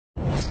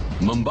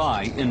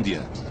Mumbai,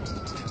 India.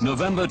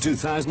 November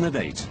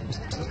 2008.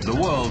 The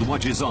world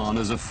watches on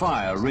as a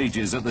fire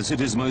rages at the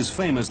city's most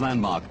famous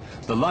landmark,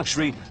 the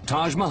luxury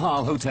Taj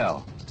Mahal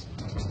Hotel.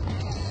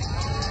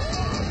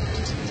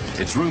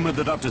 It's rumored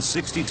that up to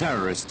 60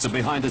 terrorists are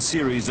behind a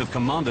series of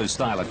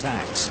commando-style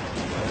attacks.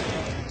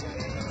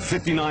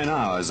 59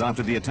 hours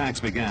after the attacks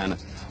began,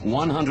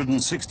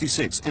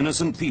 166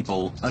 innocent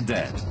people are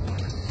dead.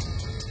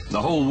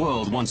 The whole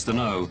world wants to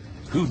know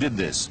who did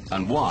this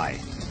and why,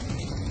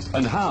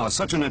 and how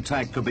such an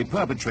attack could be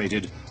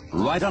perpetrated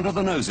right under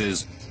the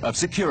noses of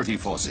security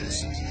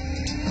forces.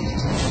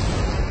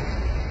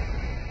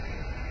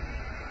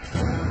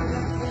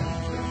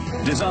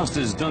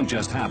 Disasters don't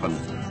just happen.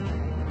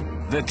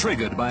 They're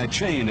triggered by a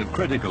chain of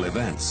critical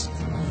events.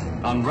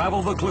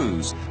 Unravel the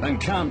clues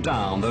and count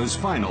down those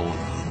final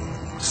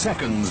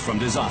seconds from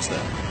disaster.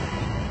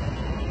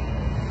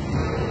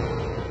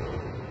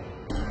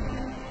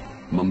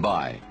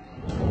 Mumbai,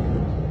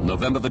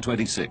 November the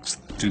 26th,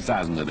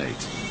 2008.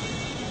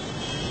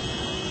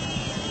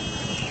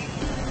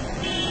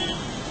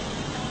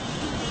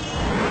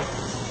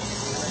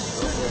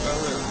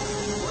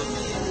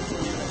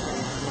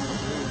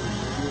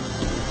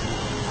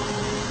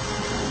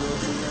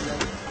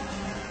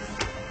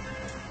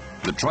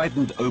 The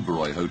Trident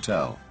Oberoi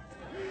Hotel.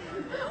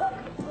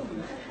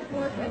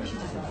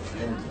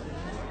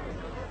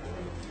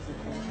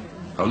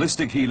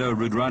 Holistic healer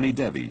Rudrani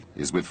Devi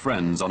is with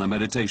friends on a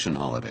meditation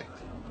holiday.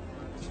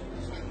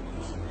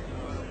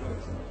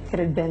 It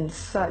had been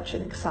such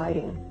an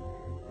exciting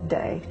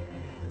day,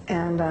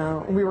 and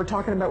we were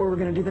talking about what we were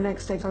going to do the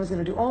next day. So I was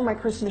going to do all my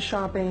Christmas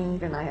shopping,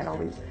 and I had all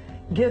these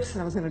gifts,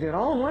 and I was going to do it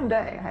all in one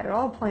day. I had it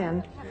all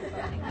planned.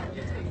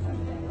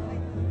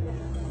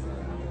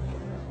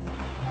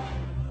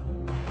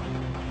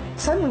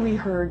 Suddenly we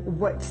heard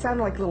what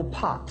sounded like little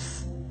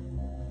pops,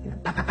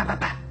 pa, pa, pa, pa,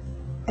 pa.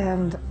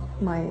 And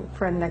my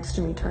friend next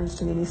to me turns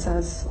to me and he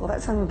says, well,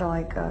 that sounded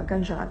like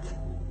gunshots.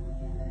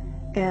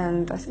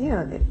 And I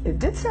said, it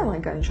did sound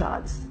like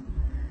gunshots.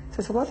 So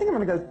I said, well, I think I'm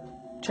going to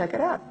go check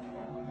it out.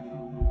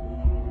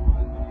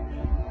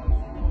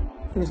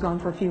 He was gone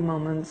for a few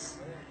moments.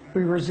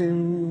 We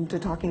resumed to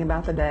talking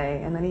about the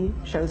day, and then he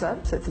shows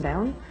up, sits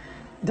down,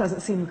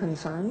 doesn't seem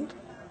concerned.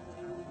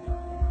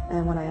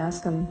 And when I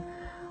asked him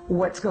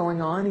what's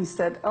going on, he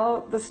said,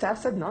 oh, the staff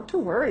said not to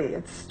worry,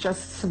 it's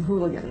just some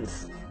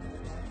hooligans.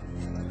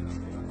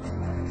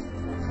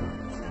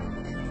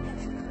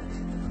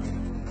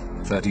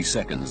 "30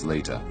 seconds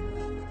later.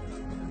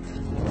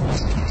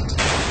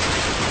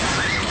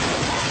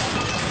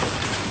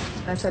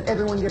 I said,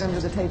 everyone get under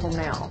the table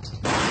now.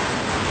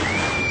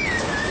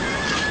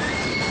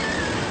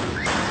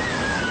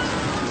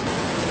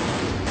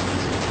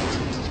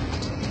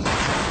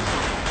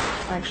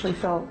 I actually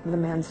felt the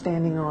man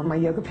standing on my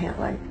yoga pant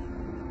leg.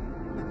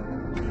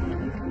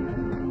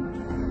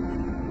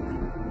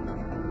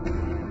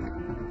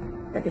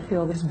 I could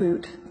feel his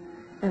boot,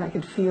 and I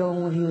could feel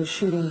when he was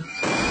shooting.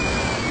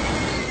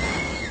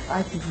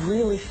 I could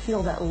really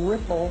feel that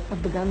ripple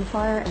of the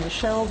gunfire, and the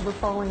shells were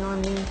falling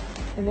on me,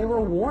 and they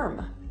were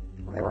warm.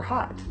 They were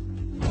hot.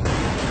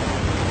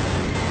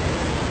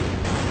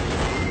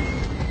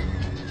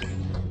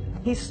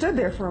 He stood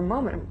there for a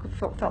moment. It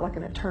felt like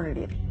an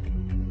eternity. It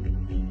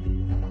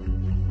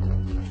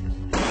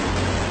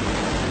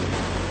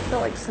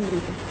felt like somebody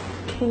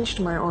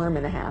pinched my arm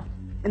in half.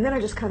 And then I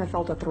just kind of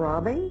felt a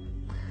throbbing.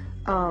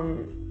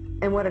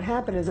 And what had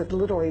happened is it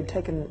literally had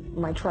taken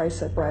my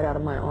tricep right out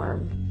of my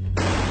arm.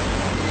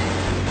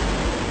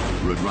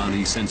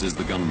 Rudrani senses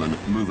the gunman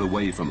move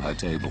away from her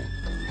table.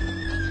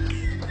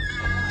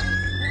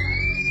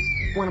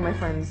 One of my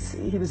friends,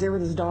 he was there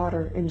with his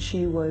daughter, and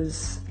she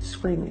was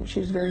screaming. She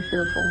was very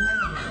fearful.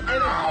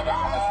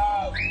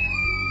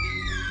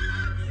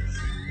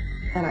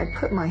 And I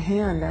put my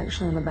hand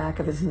actually on the back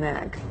of his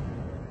neck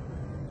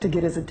to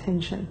get his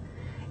attention,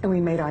 and we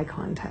made eye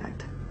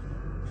contact.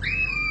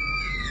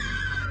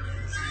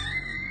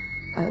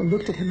 I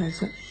looked at him and I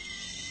said,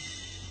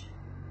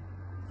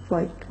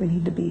 like, we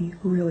need to be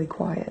really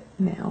quiet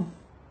now.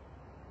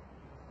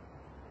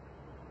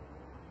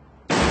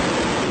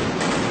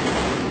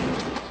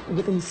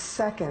 Within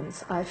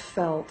seconds, I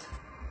felt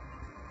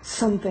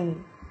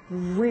something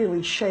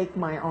really shake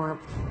my arm,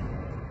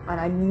 and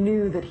I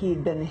knew that he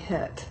had been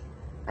hit.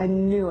 I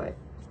knew it.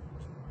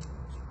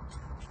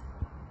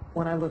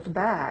 When I looked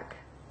back,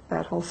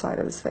 that whole side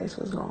of his face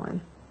was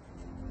gone.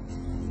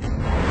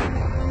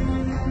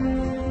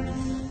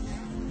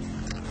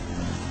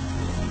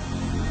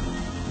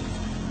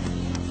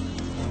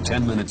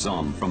 Ten minutes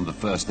on from the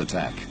first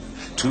attack,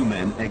 two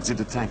men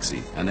exit a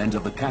taxi and enter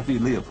the Café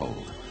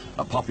Leopold,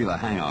 a popular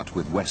hangout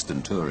with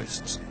Western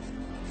tourists.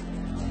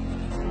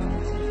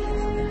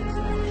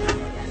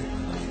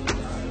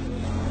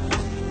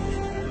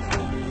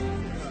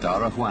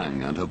 Dara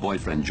Huang and her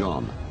boyfriend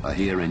John are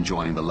here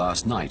enjoying the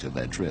last night of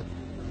their trip.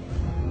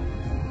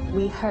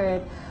 We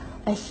heard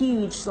a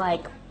huge,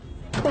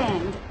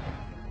 bang.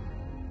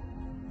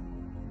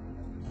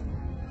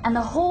 And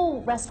the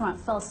whole restaurant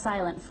fell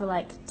silent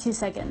for 2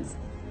 seconds.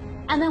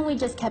 And then we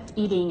just kept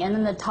eating, and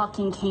then the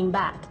talking came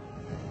back.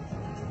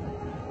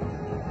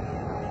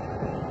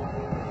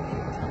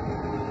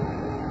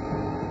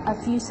 A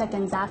few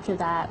seconds after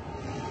that,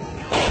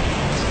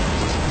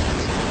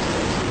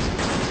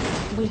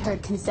 we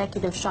heard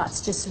consecutive shots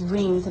just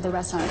ring through the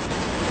restaurant.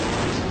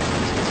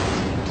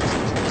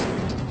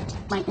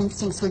 My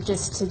instincts were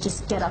just to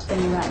get up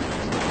and run.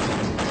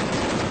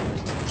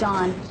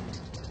 John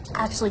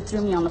actually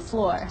threw me on the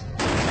floor.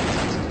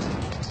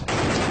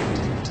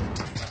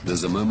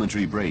 There's a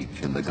momentary break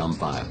in the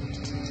gunfire.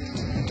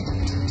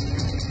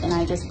 And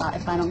I just thought,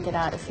 if I don't get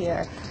out of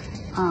here,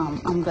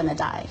 I'm gonna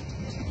die.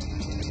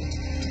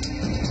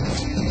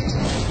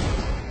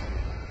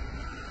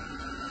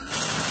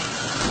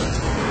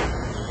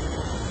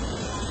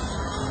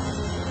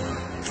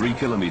 Three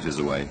kilometers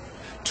away,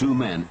 two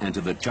men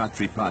enter the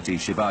Chhatrapati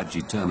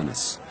Shivaji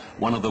terminus,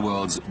 one of the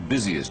world's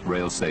busiest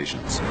rail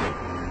stations.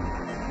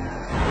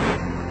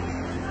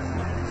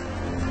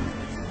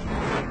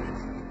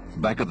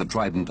 Back at the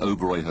Trident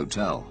Oberoi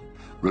Hotel,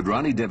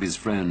 Rudrani Devi's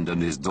friend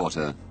and his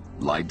daughter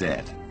lie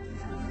dead.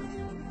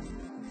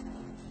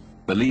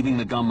 Believing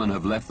the gunmen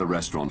have left the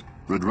restaurant,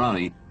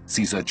 Rudrani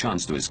sees her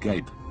chance to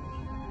escape.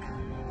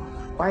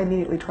 I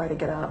immediately try to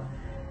get up,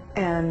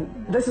 and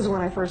this is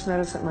when I first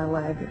noticed that my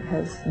leg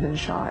has been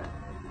shot,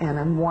 and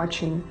I'm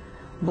watching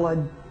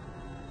blood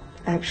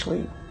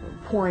actually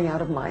pouring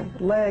out of my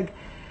leg,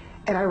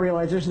 and I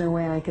realize there's no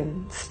way I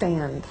can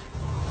stand.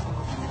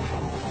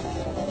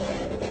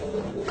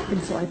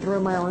 And so I throw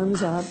my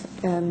arms up,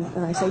 and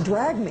I say,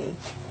 "Drag me."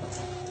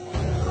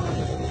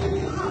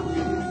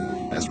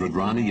 As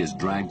Rudrani is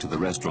dragged to the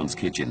restaurant's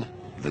kitchen,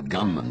 the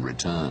gunmen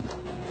return.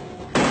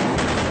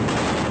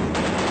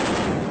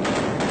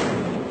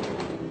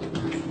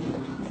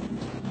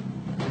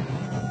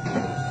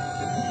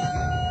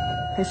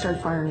 They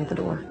started firing at the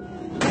door.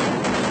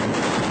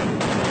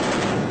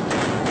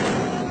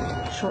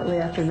 Shortly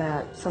after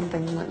that,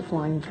 something went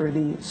flying through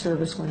the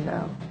service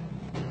window,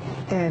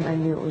 and I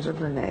knew it was a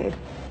grenade.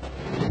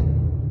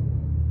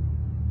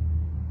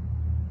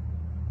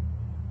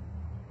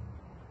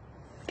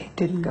 It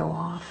didn't go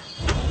off.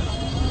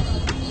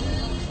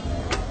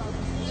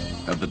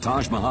 At the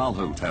Taj Mahal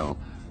Hotel,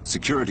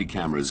 security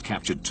cameras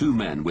captured two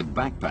men with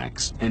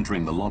backpacks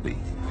entering the lobby.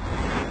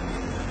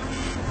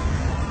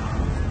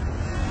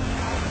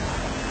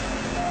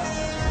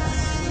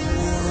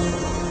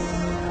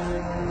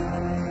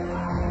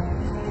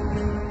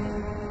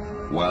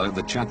 While at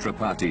the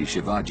Chhatrapati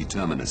Shivaji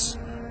terminus,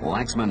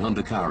 Laxman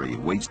Hundakari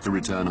waits to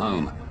return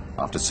home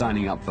after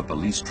signing up for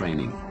police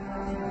training.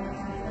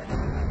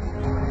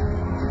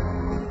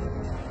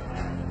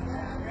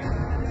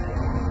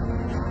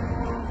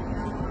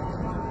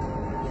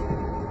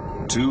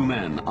 Two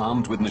men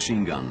armed with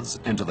machine guns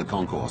enter the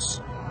concourse.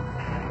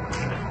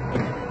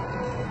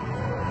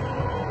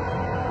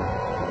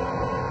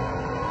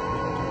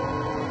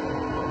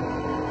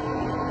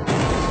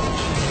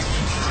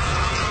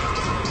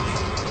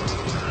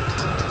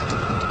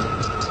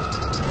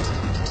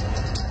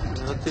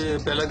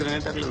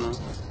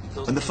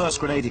 When the first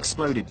grenade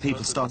exploded,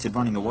 people started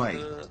running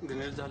away.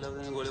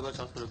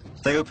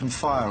 They opened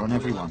fire on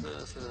everyone.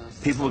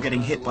 People were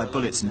getting hit by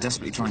bullets and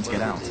desperately trying to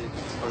get out.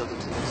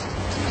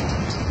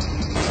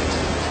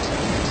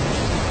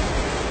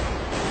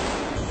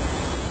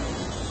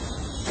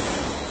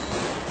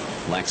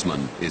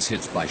 Laxman is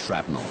hit by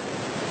shrapnel.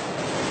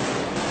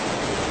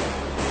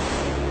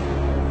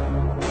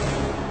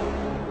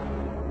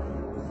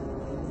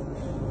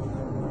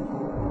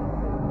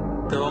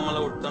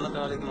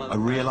 I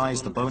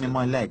realized the bone in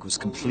my leg was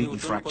completely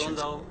fractured.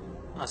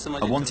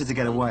 I wanted to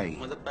get away,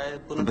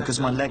 but because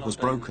my leg was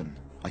broken,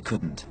 I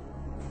couldn't.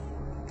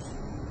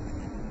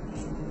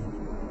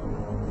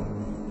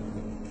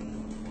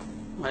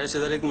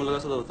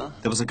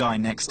 There was a guy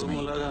next to me.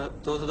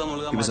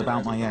 He was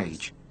about my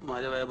age.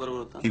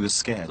 He was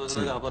scared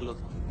too.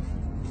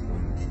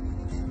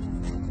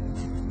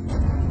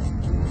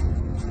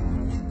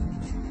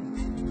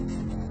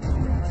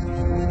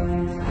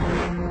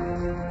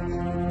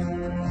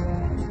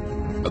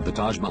 At the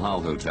Taj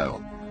Mahal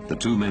Hotel, the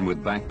two men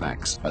with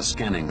backpacks are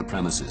scanning the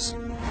premises.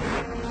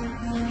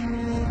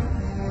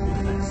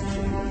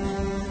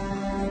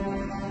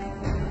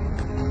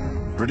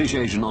 British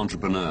Asian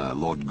entrepreneur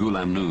Lord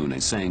Ghulam Noon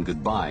is saying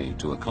goodbye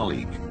to a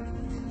colleague.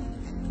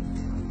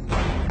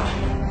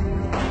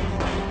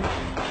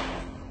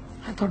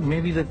 I thought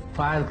maybe the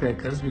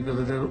firecrackers,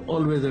 because there was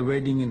always a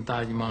wedding in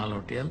Taj Mahal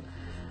Hotel.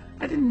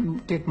 I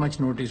didn't take much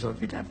notice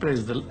of it. I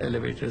pressed the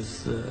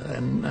elevators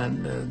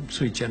and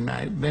switch, and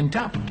I went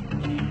up.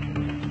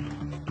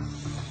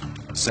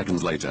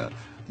 Seconds later,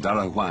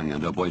 Dara Huang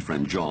and her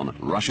boyfriend John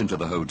rush into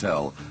the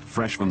hotel,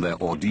 fresh from their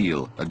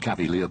ordeal at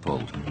Cafe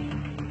Leopold.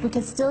 We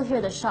could still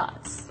hear the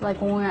shots, like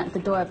when we were at the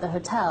door of the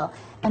hotel,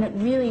 and it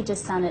really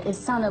just sounded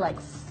like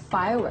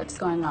fireworks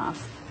going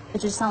off. It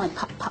just sounded like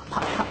pop, pop,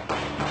 pop, pop.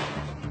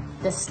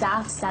 The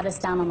staff sat us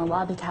down on the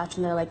lobby couch,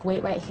 and they're like,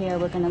 "Wait right here,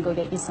 we're gonna go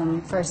get you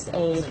some first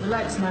aid."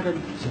 Relax,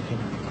 madam. It's okay.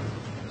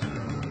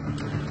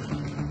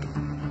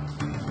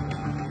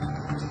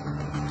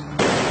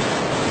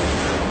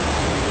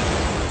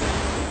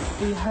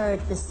 we heard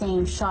the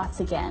same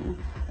shots again.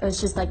 It was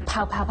just like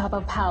pow, pow, pow,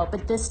 pow, pow,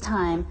 but this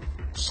time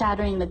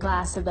shattering the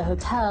glass of the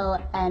hotel.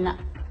 And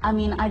I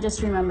mean, I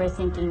just remember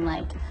thinking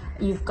like,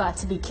 you've got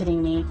to be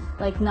kidding me,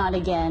 like not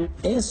again.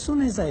 As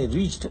soon as I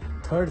reached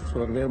third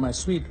floor where my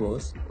suite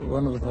was,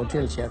 one of the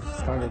hotel chefs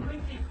started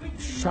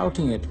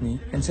shouting at me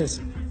and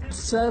says,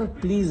 "Sir,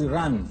 please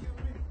run.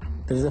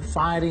 There is a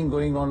firing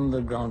going on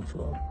the ground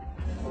floor."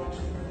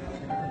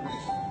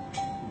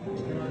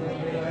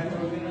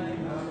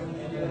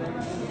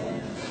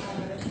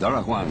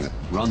 Dara Huang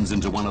runs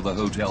into one of the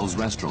hotel's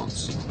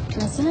restaurants.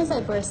 And as soon as I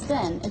burst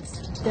in,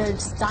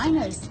 there's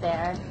diners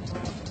there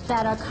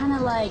that are kind of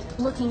like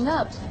looking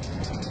up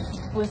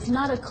with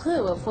not a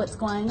clue of what's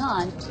going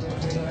on.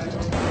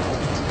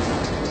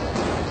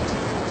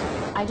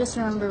 I just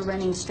remember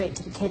running straight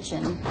to the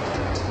kitchen.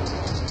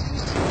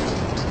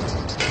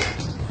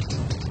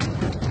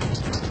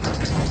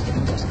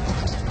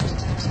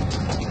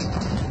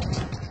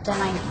 Then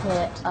I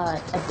hit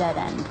a dead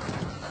end.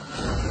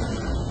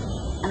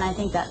 And I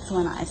think that's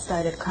when I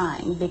started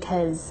crying,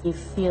 because you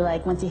feel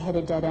like once you hit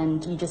a dead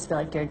end, you just feel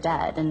like you're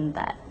dead, and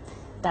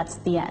that's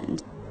the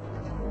end.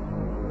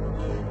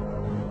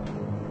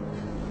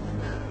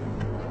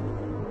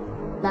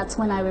 That's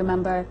when I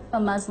remember a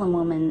Muslim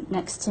woman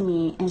next to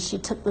me, and she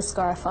took the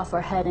scarf off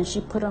her head and she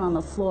put it on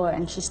the floor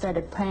and she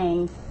started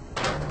praying.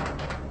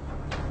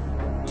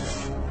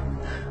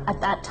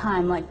 At that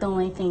time, like, the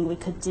only thing we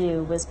could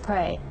do was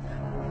pray.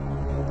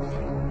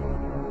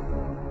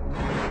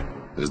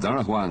 As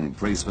Dara Huang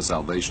prays for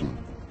salvation,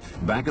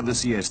 back at the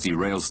CST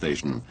rail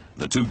station,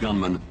 the two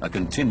gunmen are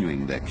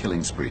continuing their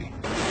killing spree.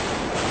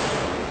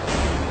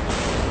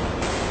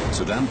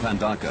 Sudam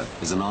Pandaka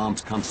is an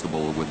armed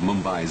constable with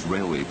Mumbai's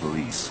railway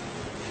police.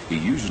 He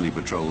usually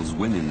patrols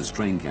women's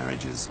train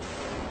carriages.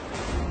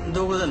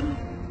 The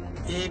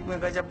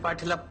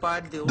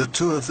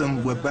two of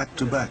them were back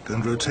to back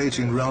and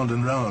rotating round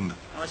and round.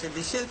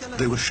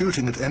 They were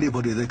shooting at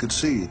anybody they could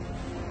see.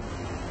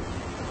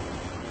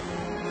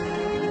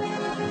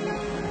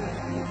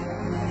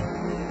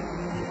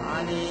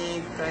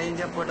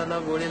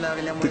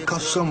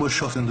 Because some were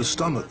shot in the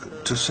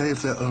stomach, to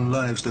save their own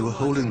lives, they were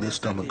holding their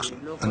stomachs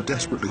and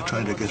desperately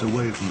trying to get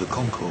away from the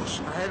concourse.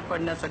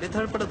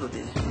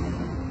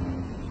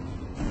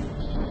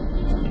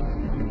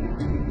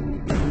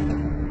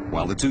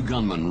 While the two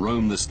gunmen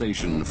roam the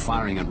station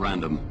firing at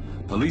random,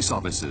 police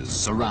officers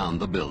surround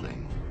the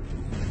building.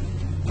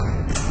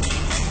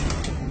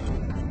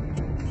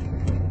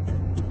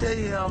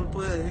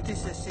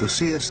 The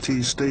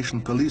CST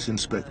station police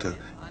inspector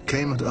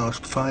came and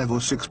asked 5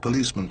 or 6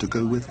 policemen to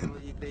go with him.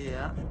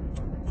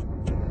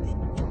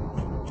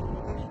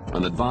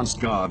 An advanced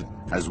guard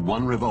has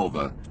one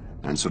revolver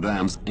and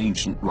Sudam's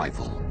ancient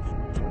rifle.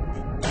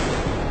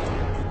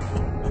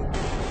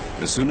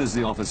 As soon as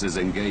the officers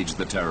engage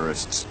the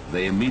terrorists,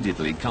 they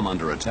immediately come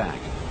under attack.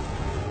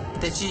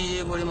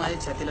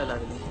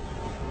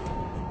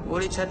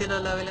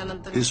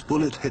 His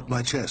bullet hit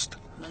my chest,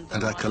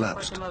 and I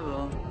collapsed.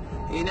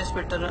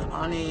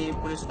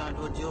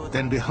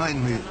 Then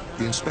behind me,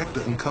 the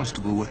inspector and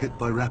constable were hit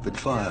by rapid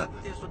fire.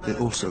 They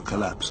also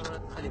collapsed.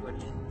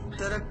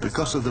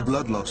 Because of the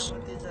blood loss,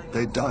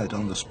 they died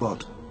on the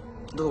spot.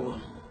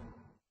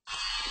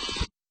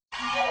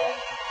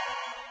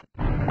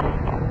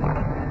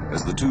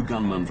 As the two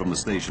gunmen from the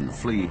station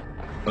flee,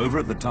 over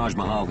at the Taj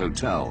Mahal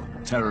Hotel,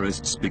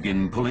 terrorists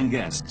begin pulling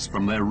guests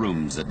from their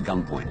rooms at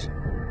gunpoint.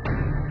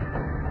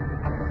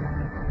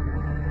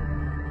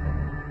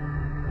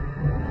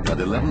 At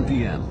 11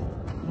 p.m.,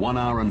 1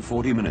 hour and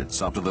 40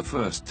 minutes after the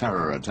first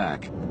terror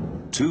attack,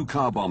 2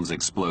 car bombs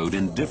explode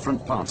in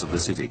different parts of the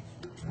city.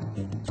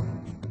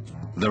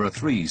 There are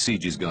 3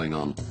 sieges going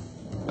on: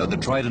 at the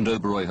Trident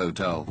Oberoi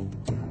Hotel,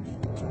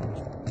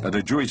 at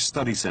a Jewish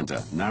study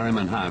center,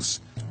 Nariman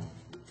House,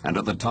 and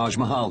at the Taj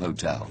Mahal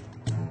Hotel.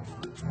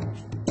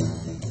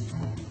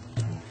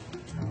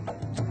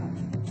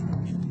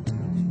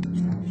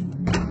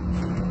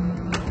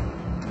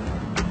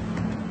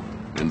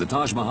 In the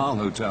Taj Mahal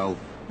Hotel,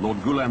 Lord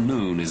Ghulam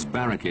Noon is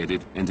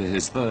barricaded into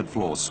his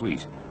 3rd-floor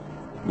suite.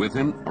 With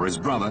him are his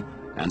brother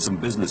and some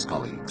business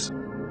colleagues.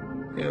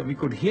 We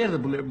could hear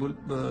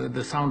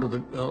the sound of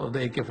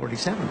the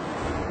AK-47.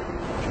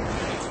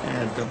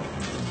 And the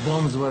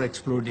bombs were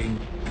exploding.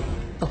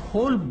 The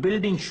whole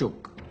building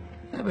shook.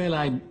 Well,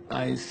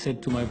 I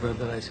said to my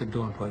brother, I said,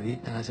 don't worry.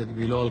 And I said,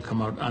 we'll all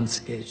come out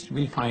unscathed.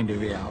 We'll find a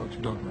way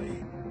out, don't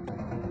worry.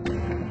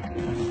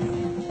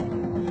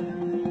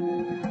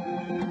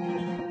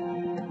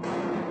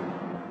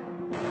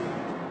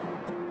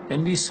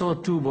 And we saw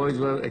 2 boys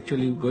were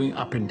actually going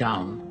up and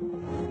down.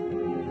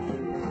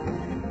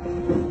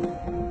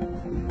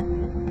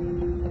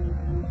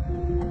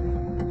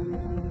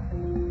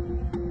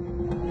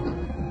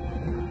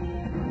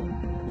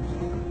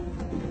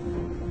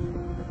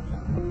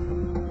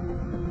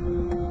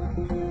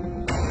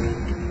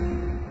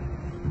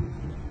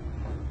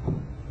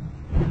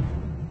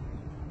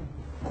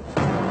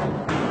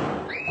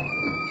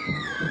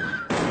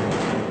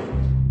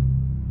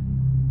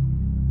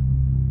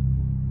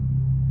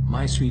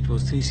 My suite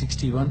was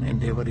 361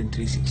 and they were in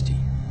 360.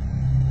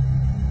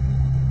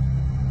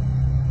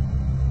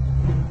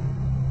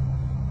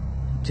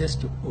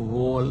 Just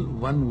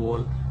one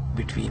wall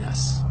between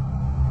us.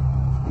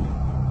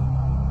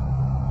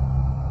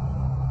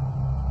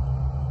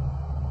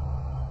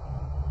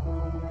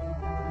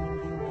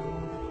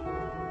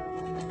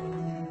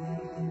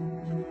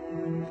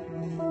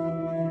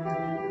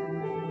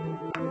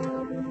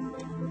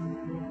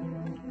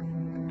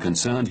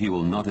 Concerned he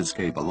will not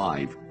escape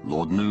alive,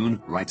 Lord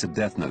Noon writes a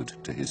death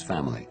note to his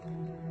family.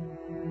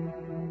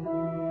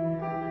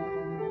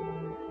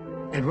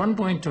 At one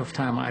point of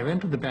time, I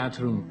went to the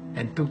bathroom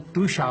and took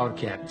 2 shower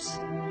caps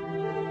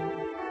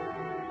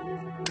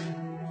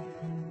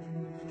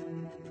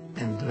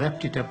and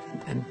wrapped it up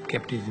and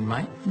kept it in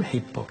my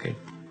hip pocket,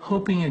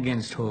 hoping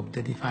against hope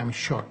that if I'm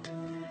shot,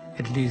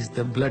 at least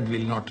the blood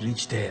will not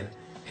reach there,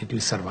 it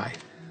will survive.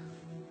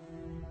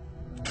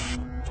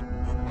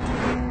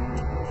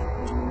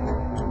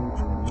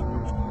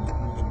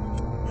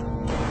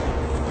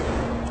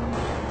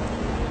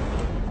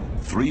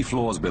 Three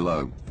floors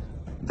below,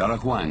 Dara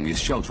Huang is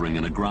sheltering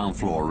in a ground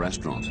floor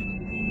restaurant.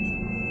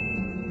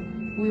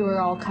 We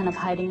were all kind of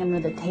hiding under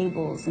the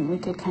tables, and we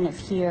could kind of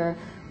hear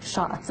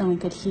shots, and we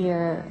could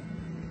hear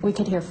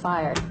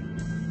fire.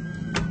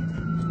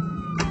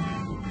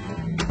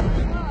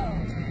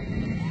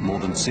 More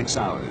than 6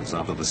 hours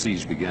after the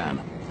siege began,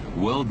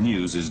 world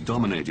news is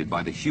dominated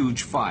by the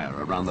huge fire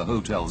around the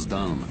hotel's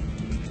dome.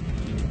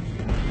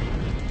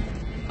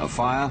 A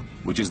fire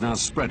which is now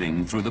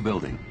spreading through the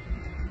building.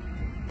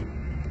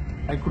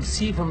 I could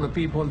see from the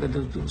people that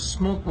the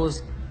smoke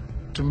was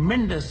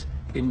tremendous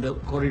in the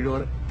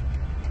corridor.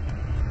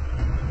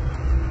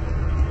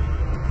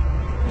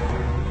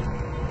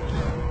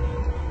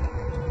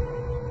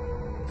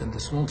 Then the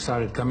smoke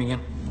started coming in.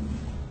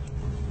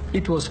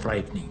 It was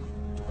frightening.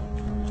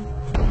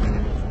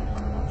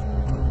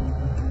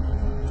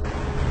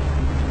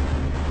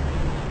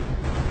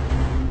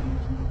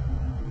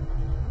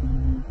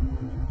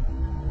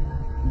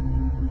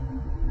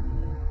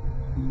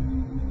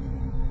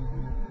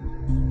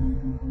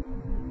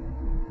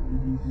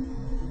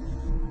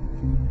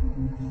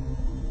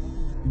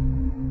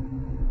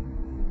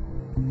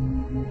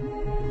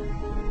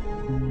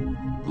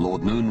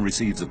 Lord Noon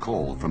receives a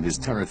call from his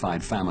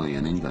terrified family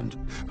in England,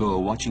 who are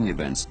watching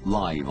events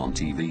live on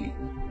TV.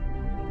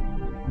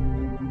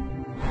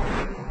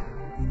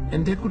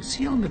 And they could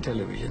see on the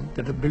television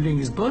that the building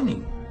is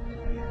burning.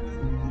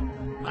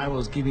 I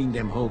was giving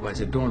them hope. I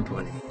said, don't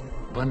worry.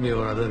 One way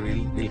or other,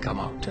 we'll come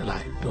out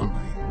alive. Don't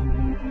worry.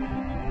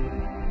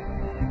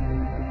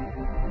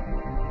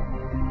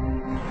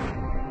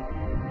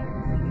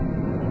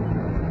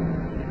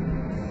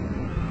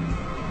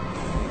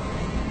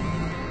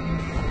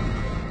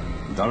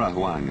 Dara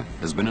Huang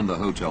has been in the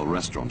hotel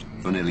restaurant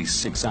for nearly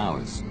 6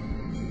 hours.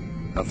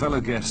 Her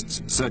fellow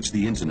guests searched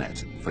the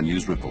internet for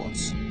news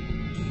reports.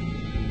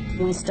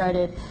 We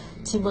started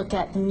to look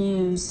at the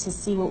news to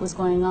see what was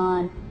going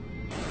on.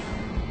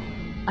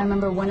 I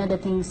remember one of the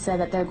things said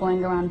that they're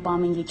going around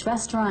bombing each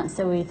restaurant,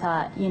 so we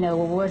thought, you know,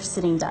 well, we're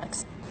sitting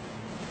ducks.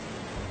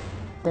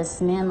 This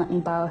man let me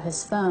borrow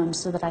his phone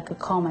so that I could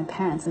call my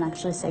parents and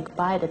actually say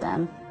goodbye to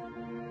them.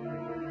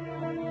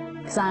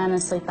 Because I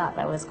honestly thought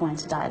I was going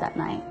to die that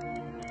night.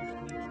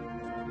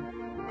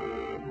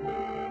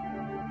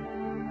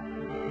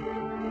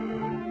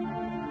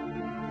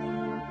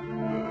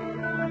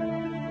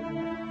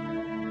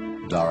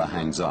 Dara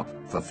hangs up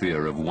for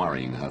fear of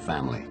worrying her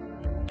family.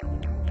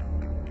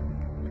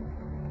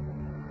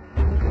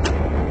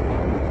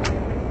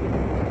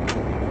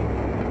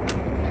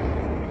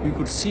 We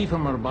could see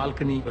from our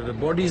balcony where the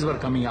bodies were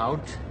coming out,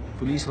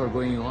 police were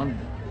going on.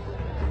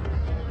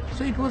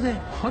 So it was a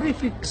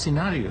horrific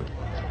scenario.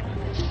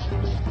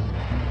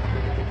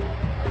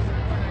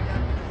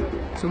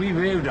 So we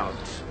waved out.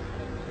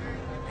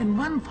 And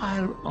one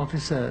fire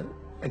officer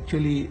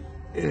actually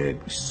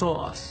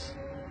saw us.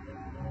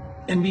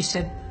 And we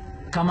said,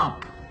 come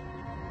up.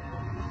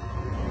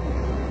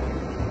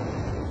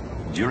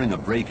 During a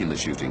break in the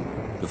shooting,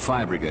 the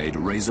fire brigade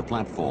raised a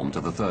platform to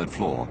the 3rd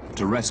floor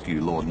to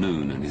rescue Lord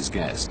Noon and his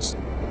guests.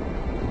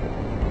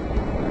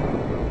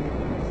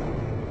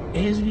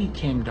 As we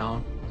came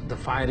down, the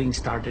firing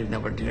started in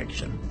our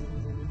direction.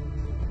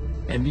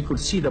 And we could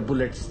see the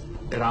bullets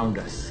around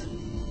us.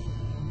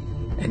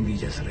 And we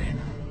just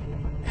ran.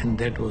 And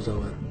that was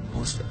our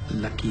most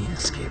lucky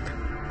escape.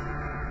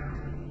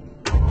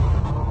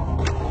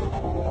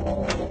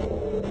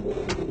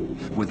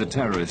 With the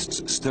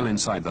terrorists still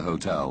inside the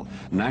hotel,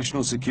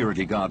 National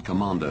Security Guard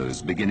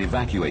commandos begin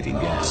evacuating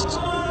guests.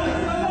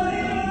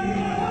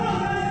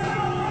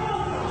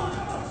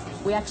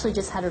 We actually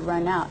just had to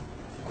run out,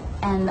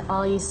 and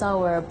all you saw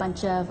were a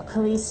bunch of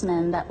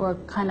policemen that were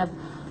kind of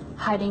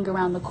hiding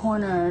around the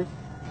corner,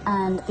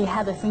 and they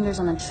had their fingers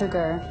on the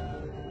trigger.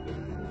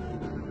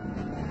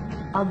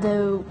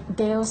 Although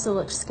they also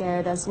looked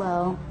scared as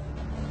well.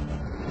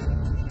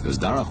 As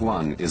Dara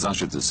Huang is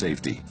ushered to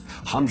safety,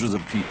 hundreds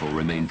of people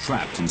remain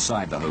trapped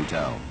inside the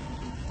hotel.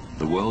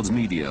 The world's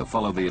media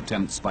follow the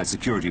attempts by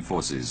security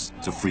forces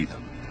to free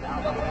them.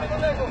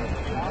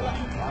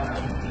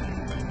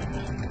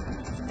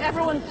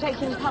 Everyone's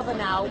taking cover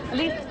now. At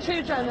least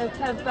 2 journalists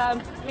have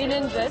been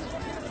injured.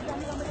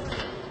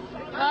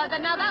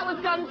 Now that was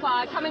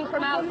gunfire coming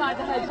from outside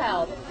the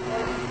hotel.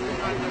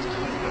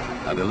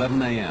 At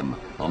 11 a.m.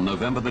 on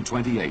November the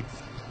 28th,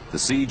 the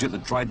siege at the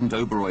Trident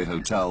Oberoi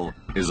Hotel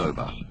is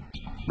over.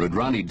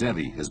 Rudrani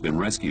Devi has been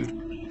rescued,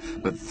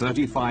 but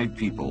 35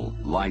 people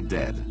lie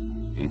dead,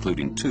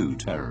 including 2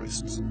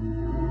 terrorists.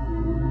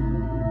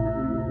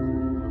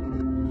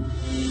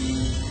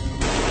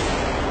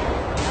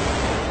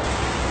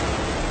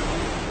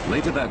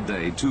 Later that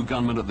day, 2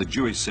 gunmen at the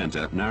Jewish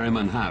center,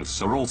 Nariman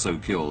House, are also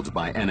killed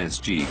by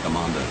NSG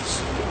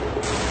commandos.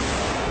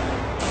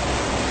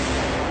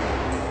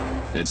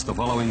 It's the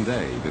following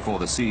day before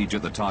the siege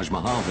at the Taj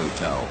Mahal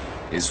Hotel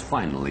is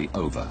finally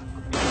over.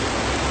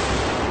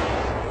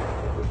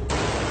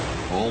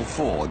 All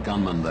 4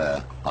 gunmen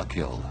there are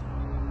killed.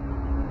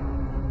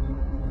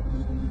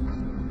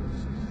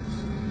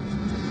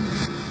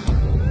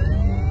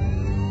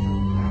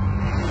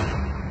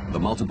 The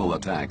multiple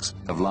attacks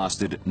have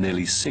lasted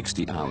nearly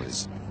 60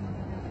 hours.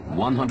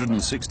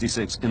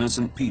 166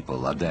 innocent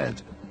people are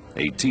dead,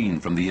 18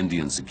 from the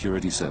Indian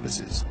security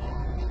services.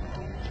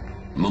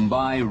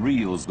 Mumbai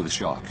reels with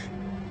shock.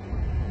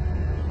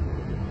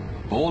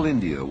 All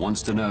India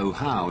wants to know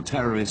how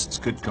terrorists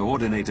could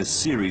coordinate a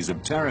series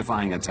of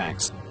terrifying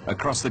attacks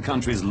across the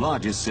country's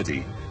largest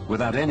city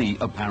without any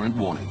apparent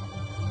warning.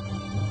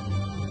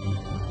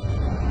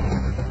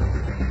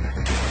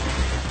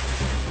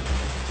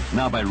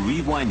 Now, by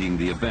rewinding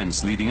the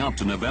events leading up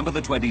to November the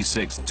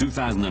 26th,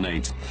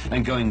 2008,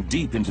 and going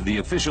deep into the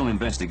official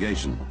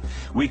investigation,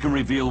 we can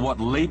reveal what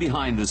lay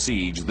behind the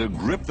siege that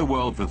gripped the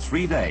world for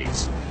 3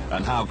 days,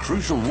 and how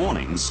crucial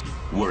warnings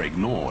were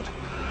ignored.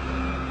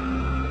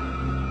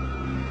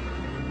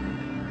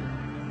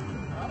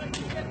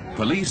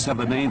 Police have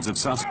the names of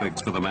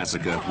suspects for the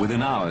massacre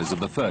within hours of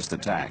the first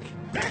attack.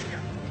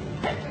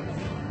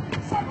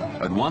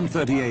 At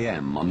 1:30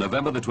 a.m. on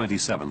November the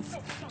 27th,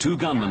 2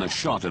 gunmen are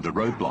shot at a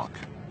roadblock.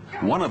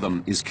 One of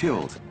them is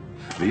killed.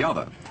 The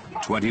other,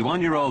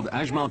 21-year-old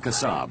Azam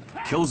Kasab,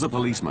 kills a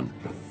policeman,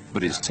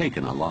 but is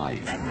taken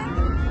alive.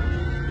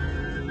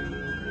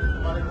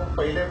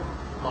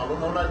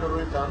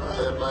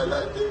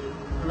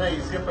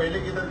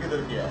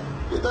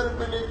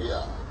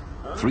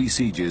 3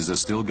 sieges are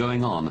still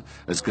going on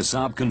as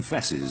Kasab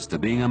confesses to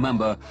being a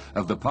member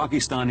of the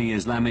Pakistani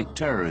Islamic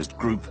terrorist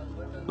group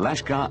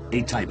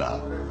Lashkar-e-Taiba.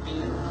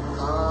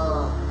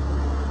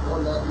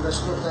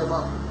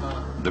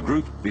 The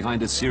group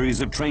behind a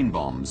series of train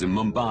bombs in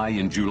Mumbai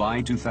in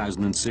July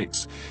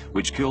 2006,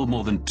 which killed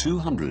more than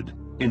 200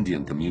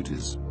 Indian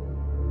commuters.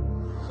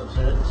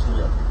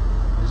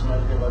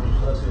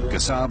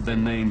 Kasab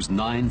then names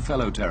 9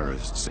 fellow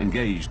terrorists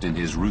engaged in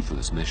his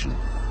ruthless mission.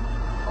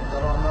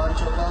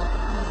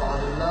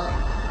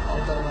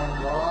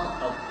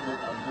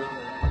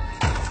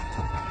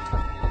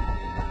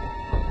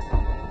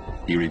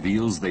 He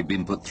reveals they've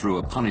been put through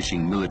a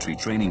punishing military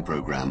training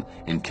program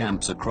in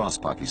camps across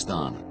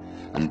Pakistan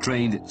and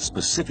trained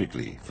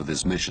specifically for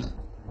this mission.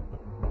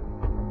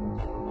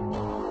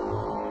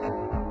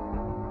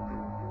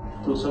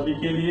 तो सभी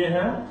के लिए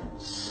है,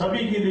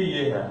 सभी के लिए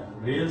ये है,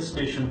 रेल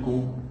स्टेशन को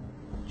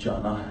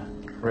जाना है।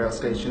 रेल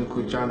स्टेशन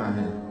को जाना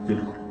है,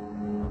 बिल्कुल,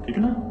 ठीक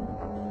है ना?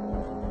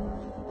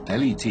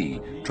 LET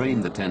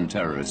trained the 10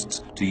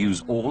 terrorists to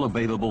use all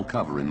available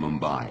cover in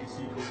Mumbai.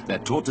 They're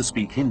taught to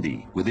speak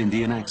Hindi with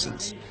Indian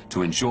accents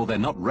to ensure they're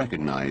not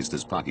recognized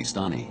as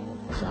Pakistani.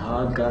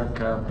 जहाँ घर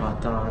का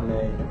पता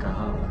है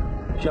कहाँ?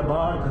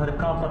 जहाँ घर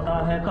का पता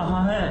है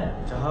कहाँ है?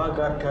 जहाँ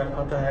घर का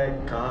पता है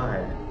कहाँ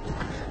है?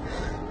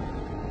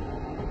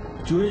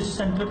 Jewish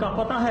सेंटर का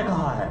पता है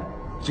कहाँ है?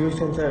 Jewish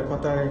सेंटर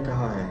पता है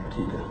कहाँ है?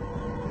 ठीक है.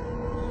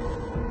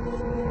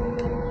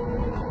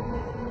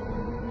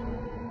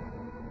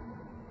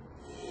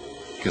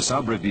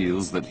 Kasab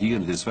reveals that he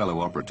and his fellow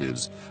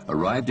operatives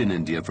arrived in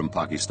India from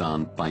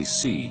Pakistan by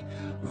sea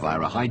via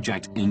a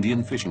hijacked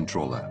Indian fishing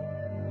trawler.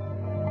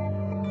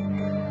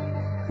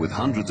 With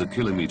hundreds of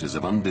kilometers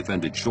of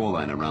undefended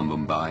shoreline around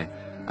Mumbai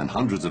and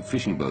hundreds of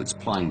fishing boats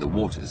plying the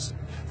waters,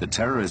 the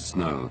terrorists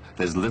know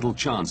there's little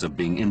chance of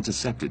being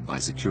intercepted by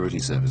security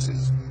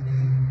services.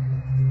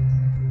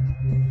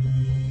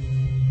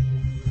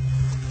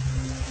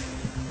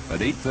 At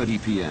 8:30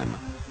 p.m.,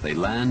 they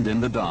land in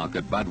the dark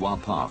at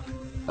Badwa Park,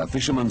 a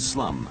fisherman's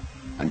slum,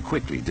 and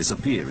quickly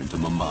disappear into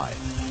Mumbai.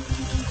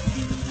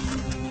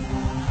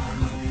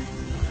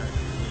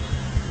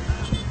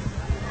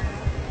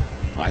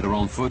 Either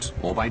on foot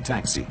or by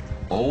taxi,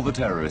 all the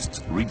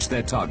terrorists reach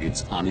their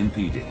targets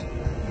unimpeded.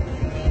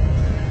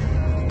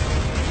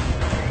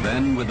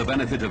 Then, with the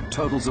benefit of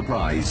total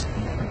surprise,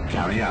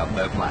 carry out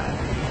their plan.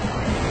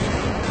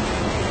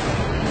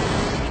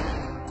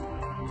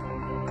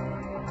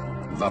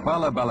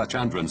 Vapala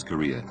Balachandran's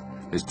career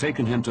has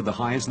taken him to the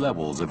highest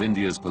levels of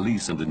India's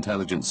police and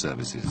intelligence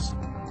services.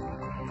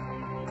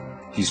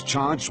 He's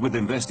charged with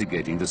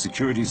investigating the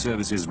security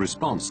service's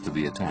response to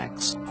the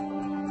attacks.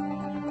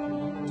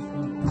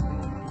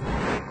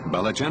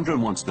 Balachandran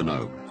wants to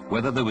know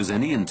whether there was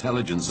any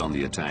intelligence on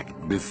the attack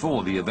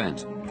before the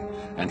event.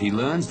 And he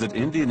learns that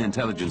Indian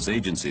intelligence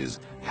agencies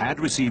had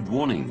received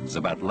warnings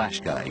about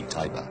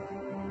Lashkar-e-Taiba.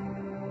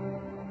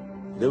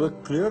 There were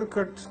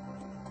clear-cut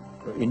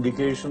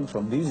indications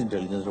from these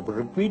intelligence reports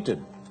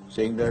repeated,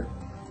 saying that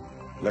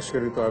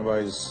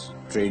Lashkar-e-Taiba is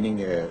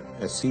training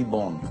a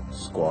sea-borne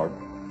squad.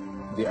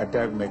 The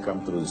attack may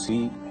come through the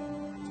sea.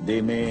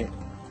 They may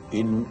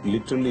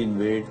literally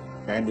invade,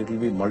 and it will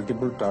be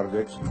multiple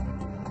targets.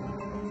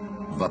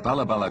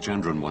 Vapala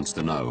Balachandran wants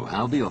to know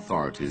how the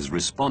authorities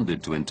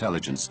responded to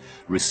intelligence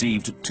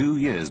received 2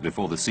 years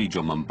before the siege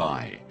of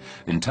Mumbai.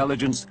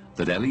 Intelligence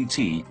that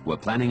LET were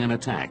planning an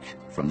attack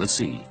from the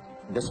sea.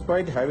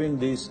 Despite having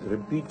these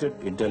repeated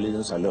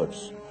intelligence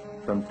alerts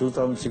from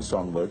 2006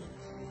 onwards,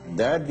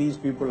 that these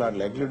people are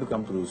likely to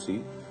come through the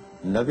sea,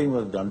 nothing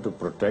was done to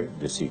protect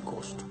the sea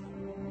coast.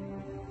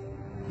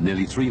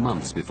 Nearly 3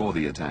 months before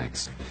the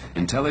attacks,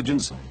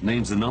 intelligence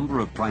names a number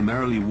of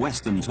primarily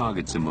Western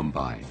targets in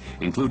Mumbai,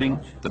 including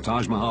the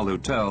Taj Mahal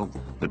Hotel,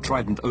 the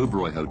Trident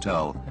Oberoi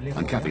Hotel,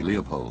 and Cafe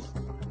Leopold.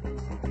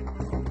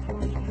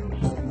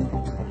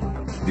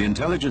 The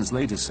intelligence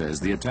later says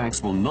the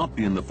attacks will not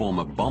be in the form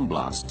of bomb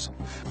blasts,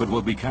 but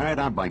will be carried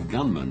out by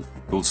gunmen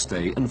who'll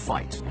stay and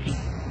fight.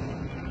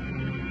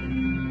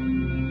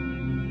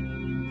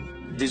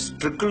 These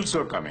trickles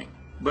are coming,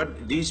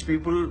 but these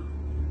people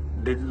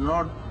did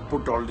not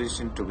put all this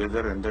in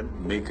together and then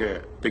make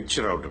a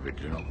picture out of it,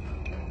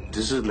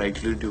 This is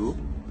likely to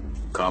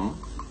come,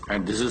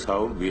 and this is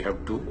how we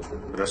have to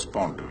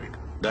respond to it.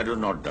 That was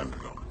not done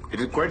at all. It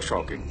is quite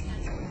shocking.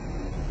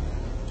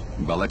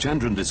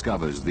 Balachandran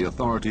discovers the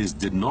authorities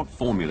did not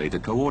formulate a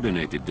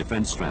coordinated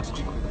defense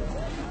strategy.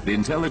 The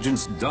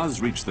intelligence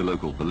does reach the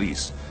local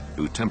police,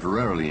 who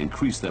temporarily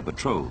increase their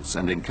patrols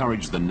and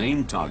encourage the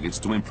named targets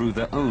to improve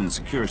their own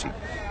security,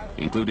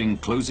 including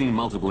closing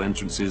multiple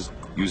entrances,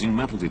 using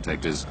metal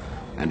detectors,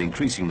 and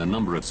increasing the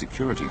number of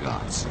security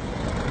guards.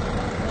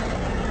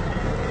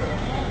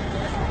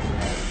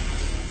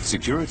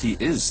 Security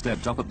is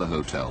stepped up at the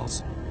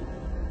hotels,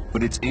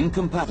 but it's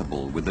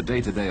incompatible with the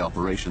day-to-day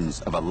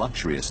operations of a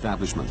luxury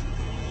establishment.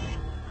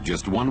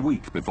 Just 1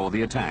 week before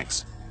the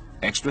attacks,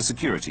 extra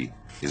security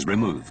is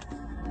removed.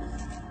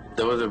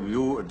 There was a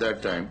view at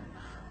that time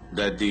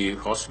that the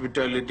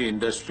hospitality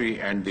industry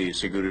and the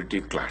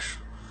security clash.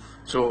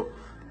 So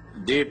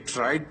they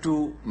tried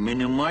to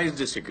minimize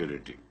the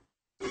security.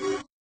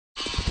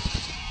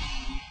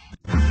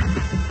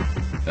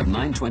 At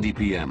 9:20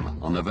 p.m.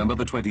 on November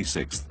the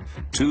 26th,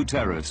 2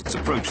 terrorists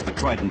approached the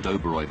Trident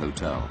Oberoi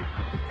Hotel.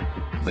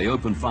 They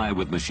opened fire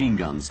with machine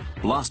guns,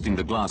 blasting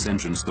the glass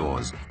entrance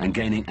doors and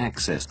gaining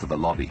access to the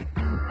lobby.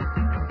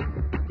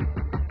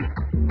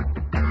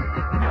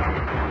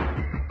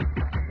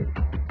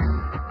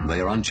 They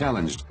are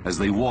unchallenged as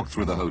they walk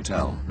through the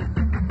hotel.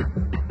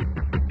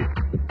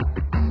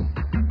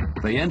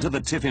 They enter the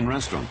Tiffin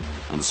restaurant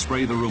and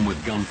spray the room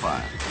with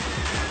gunfire,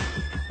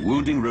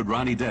 wounding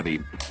Rudrani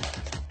Devi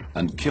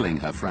and killing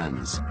her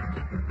friends.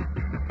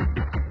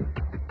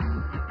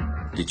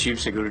 The chief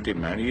security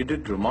man, he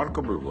did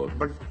remarkable work,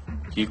 but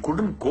he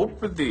couldn't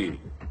cope with the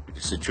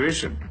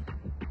situation.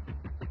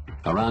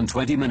 Around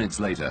 20 minutes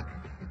later,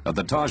 at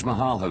the Taj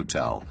Mahal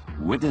Hotel,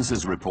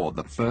 witnesses report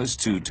the first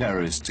 2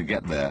 terrorists to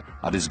get there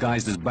are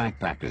disguised as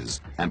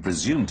backpackers and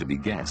presumed to be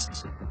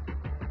guests.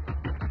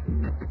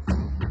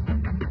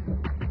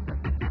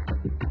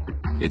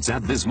 It's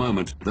at this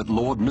moment that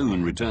Lord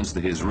Noon returns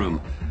to his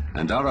room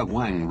and Ara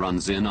Wang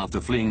runs in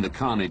after fleeing the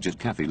carnage at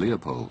Cafe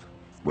Leopold,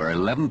 where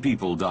 11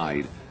 people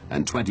died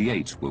and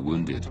 28 were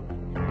wounded.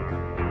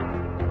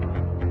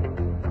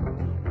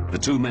 The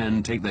 2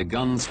 men take their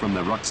guns from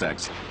their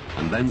rucksacks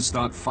and then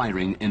start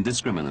firing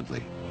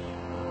indiscriminately.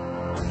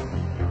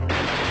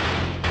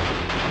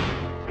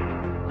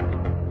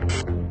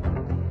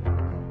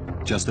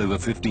 Just over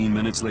 15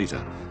 minutes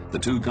later, the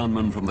 2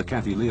 gunmen from the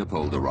Cafe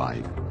Leopold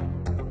arrive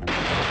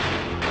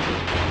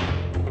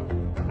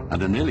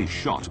and are nearly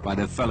shot by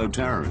their fellow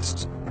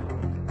terrorists.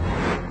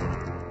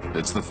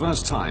 It's the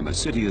first time a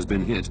city has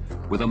been hit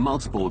with a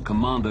multiple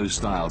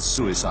commando-style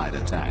suicide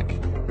attack.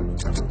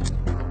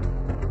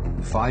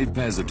 5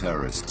 pairs of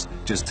terrorists,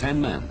 just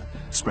 10 men,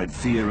 spread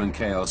fear and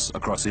chaos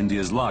across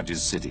India's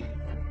largest city.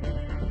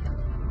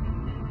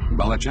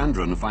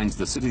 Balachandran finds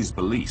the city's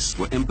police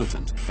were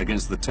impotent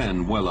against the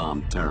 10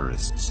 well-armed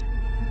terrorists.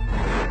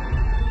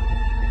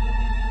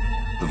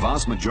 The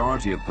vast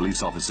majority of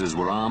police officers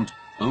were armed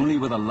only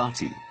with a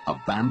lathi, a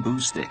bamboo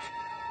stick.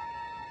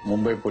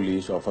 Mumbai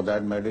police, or for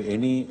that matter,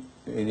 any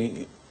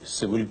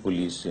civil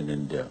police in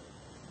India,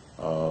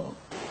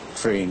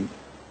 trained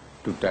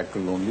to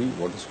tackle only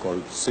what is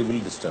called civil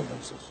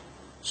disturbances.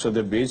 So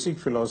the basic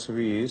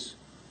philosophy is,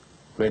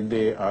 when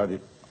they are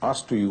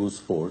asked to use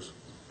force,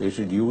 they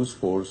should use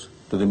force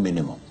to the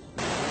minimum.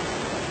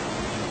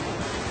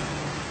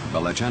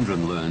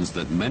 Balachandran learns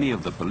that many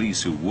of the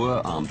police who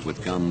were armed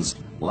with guns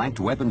lacked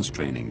weapons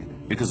training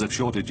because of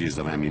shortages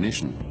of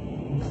ammunition.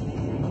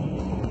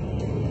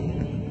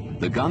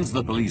 The guns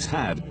the police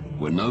had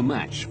were no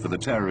match for the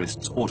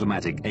terrorists'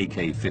 automatic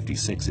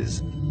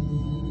AK-56s.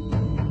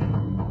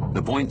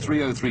 The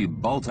 .303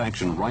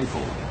 bolt-action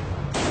rifle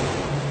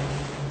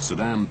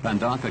Saddam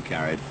Pandaka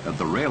carried at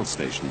the rail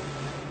station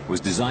was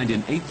designed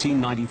in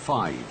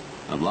 1895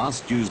 and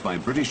last used by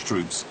British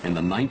troops in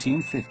the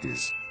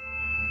 1950s.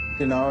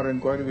 In our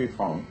inquiry we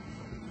found,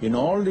 in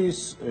all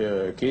these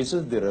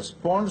cases, the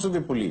response of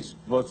the police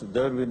was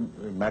there in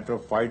a matter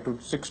of 5 to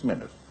 6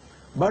 minutes.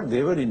 But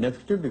they were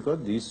ineffective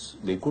because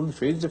they couldn't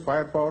face the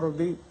firepower of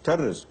the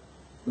terrorists.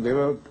 They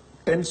were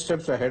 10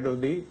 steps ahead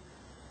of the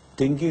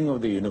thinking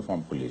of the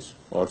uniformed police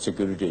or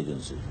security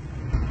agencies.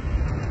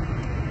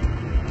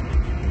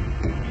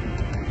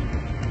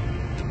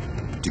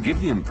 To give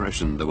the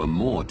impression there were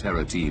more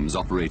terror teams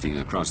operating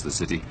across the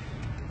city,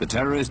 the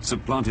terrorists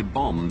have planted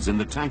bombs in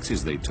the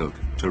taxis they took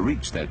to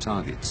reach their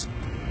targets.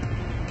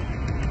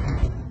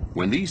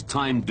 When these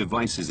timed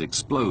devices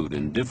explode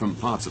in different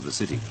parts of the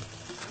city,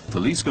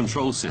 police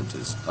control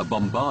centers are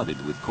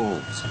bombarded with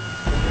calls.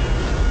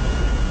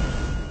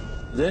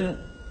 Then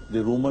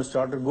the rumors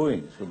started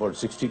going. So about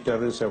 60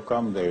 terrorists have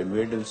come, they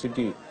invaded the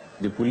city.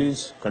 The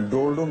police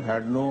control room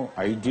had no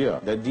idea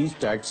that these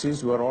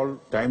taxis were all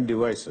timed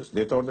devices.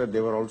 They thought that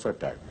they were also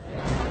attacked.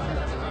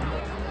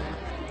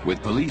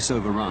 With police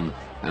overrun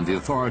and the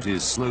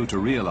authorities slow to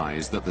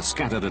realize that the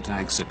scattered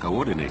attacks are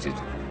coordinated,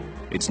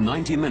 it's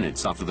 90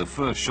 minutes after the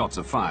first shots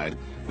are fired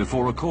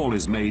before a call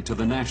is made to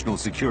the National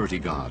Security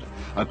Guard,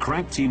 a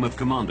crack team of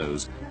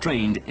commandos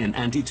trained in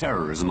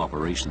anti-terrorism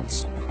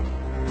operations.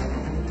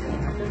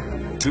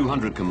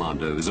 200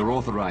 commandos are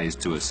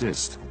authorized to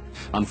assist.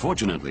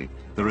 Unfortunately,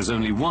 there is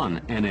only one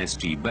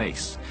NSG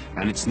base,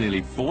 and it's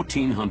nearly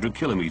 1,400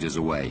 kilometers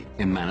away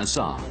in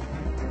Massacre.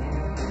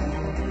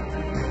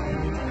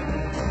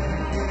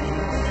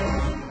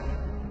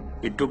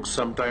 It took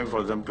some time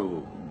for them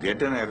to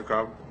get an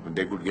aircraft.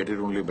 They could get it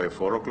only by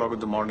 4 o'clock in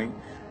the morning,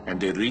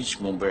 and they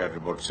reached Mumbai at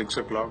about 6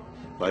 o'clock.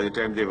 By the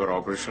time they were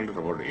operational, at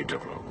about 8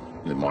 o'clock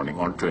in the morning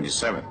on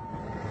 27th.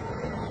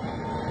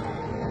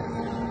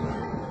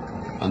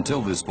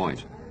 Until this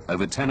point,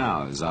 over 10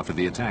 hours after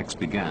the attacks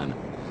began,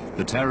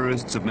 the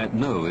terrorists have met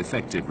no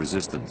effective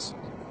resistance.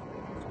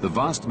 The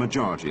vast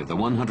majority of the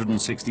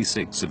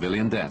 166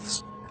 civilian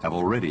deaths have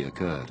already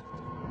occurred.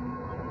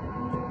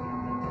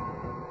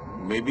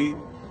 Maybe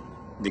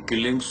the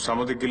killings, some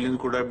of the killings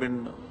could have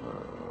been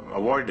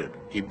avoided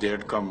if they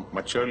had come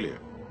much earlier.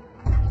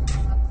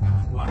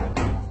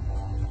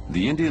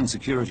 The Indian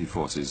security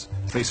forces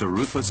face a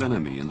ruthless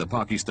enemy in the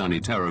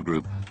Pakistani terror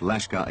group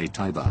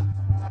Lashkar-e-Taiba.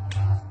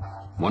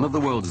 One of the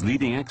world's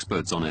leading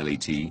experts on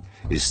LET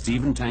is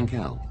Stephen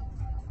Tankel.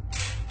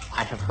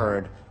 I have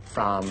heard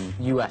from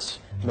U.S.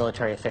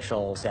 military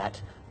officials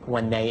that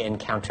when they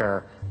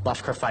encounter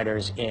Lashkar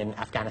fighters in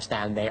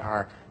Afghanistan, they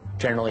are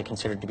generally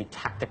considered to be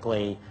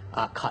tactically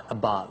cut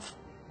above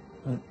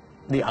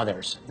the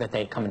others that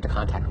they come into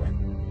contact with.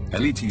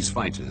 LET's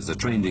fighters are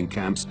trained in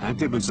camps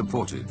actively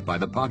supported by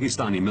the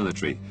Pakistani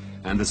military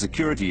and the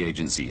security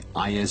agency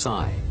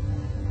ISI.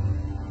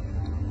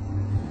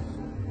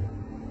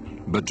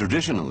 But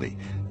traditionally,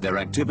 their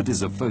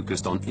activities are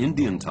focused on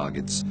Indian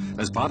targets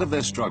as part of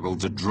their struggle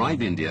to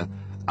drive India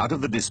out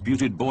of the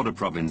disputed border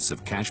province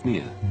of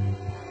Kashmir.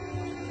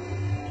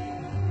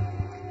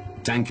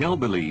 Tankel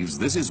believes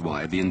this is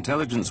why the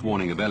intelligence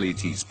warning of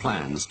LET's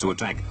plans to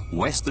attack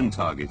Western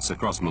targets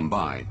across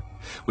Mumbai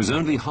was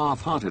only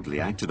half-heartedly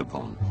acted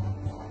upon.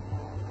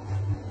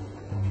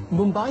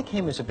 Mumbai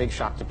came as a big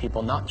shock to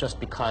people, not just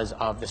because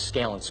of the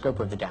scale and scope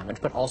of the damage,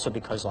 but also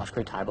because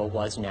Lashkar-e-Taiba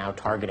was now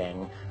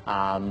targeting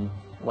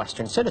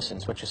Western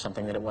citizens, which is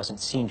something that it wasn't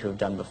seen to have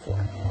done before.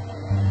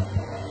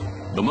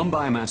 The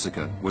Mumbai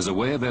massacre was a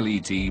way of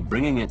LET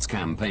bringing its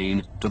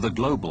campaign to the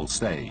global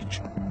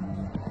stage.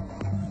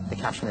 The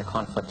Kashmir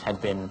conflict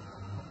had been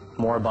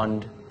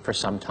moribund for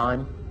some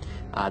time.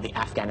 The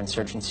Afghan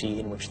insurgency,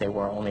 in which they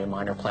were only a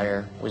minor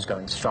player, was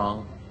going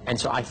strong. And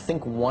so I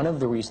think one of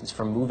the reasons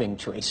for moving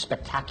to a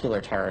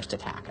spectacular terrorist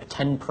attack, a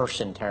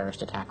 10-person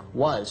terrorist attack,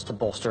 was to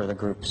bolster the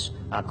group's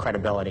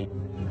credibility.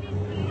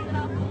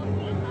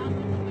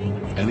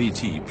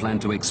 LET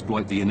planned to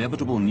exploit the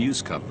inevitable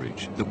news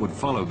coverage that would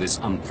follow this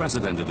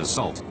unprecedented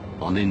assault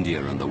on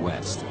India and the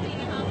West.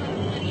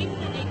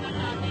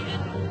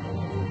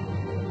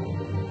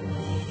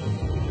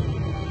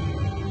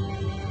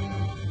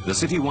 The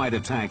citywide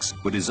attacks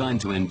were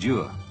designed to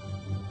endure.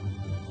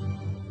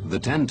 The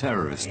 10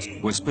 terrorists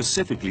were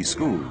specifically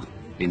schooled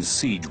in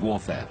siege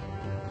warfare.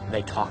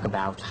 They talk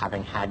about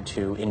having had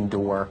to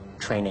endure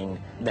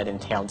training that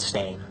entailed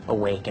staying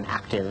awake and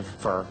active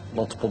for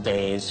multiple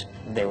days.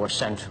 They were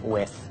sent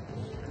with,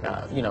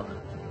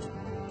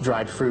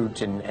 dried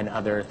fruit and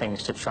other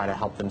things to try to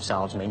help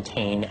themselves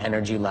maintain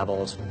energy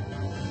levels.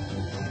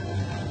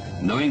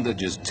 Knowing that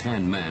just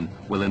 10 men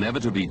will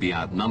inevitably be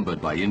outnumbered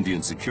by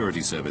Indian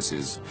security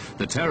services,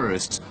 the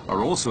terrorists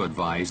are also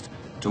advised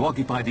to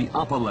occupy the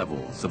upper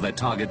levels of their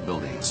target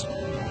buildings.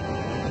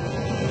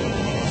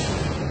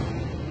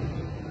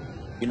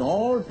 In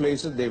all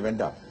places they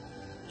went up.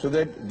 So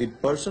that the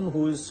person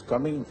who is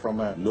coming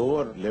from a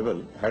lower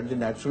level had the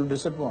natural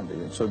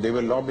disadvantage. So they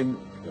were lobbing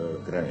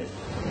grenades.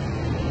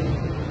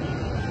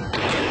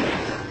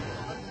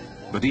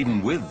 But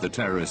even with the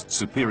terrorists'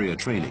 superior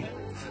training,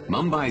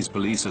 Mumbai's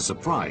police are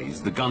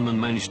surprised the gunmen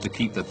managed to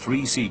keep the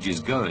 3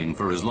 sieges going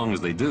for as long as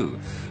they do,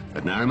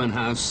 at Nariman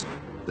House,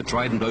 the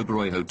Trident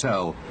Oberoi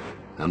Hotel,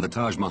 and the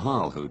Taj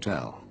Mahal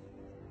Hotel.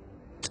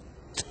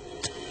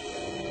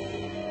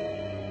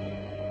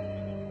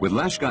 With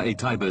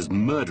Lashkar-e-Taiba's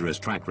murderous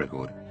track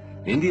record,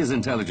 India's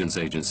intelligence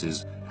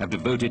agencies have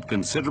devoted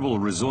considerable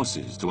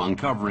resources to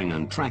uncovering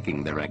and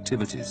tracking their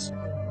activities.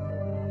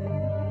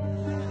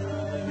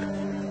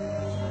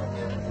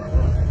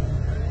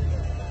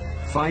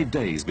 Five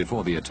days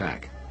before the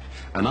attack,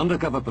 an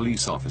undercover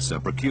police officer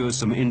procures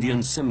some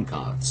Indian SIM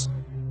cards.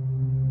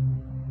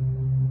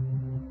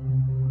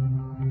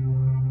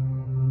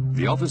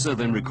 The officer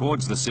then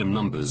records the SIM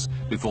numbers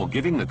before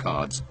giving the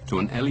cards to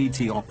an LET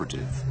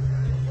operative.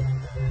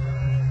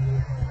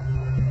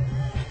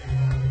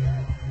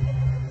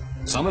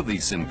 Some of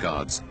these SIM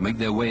cards make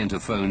their way into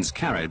phones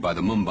carried by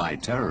the Mumbai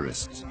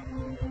terrorists.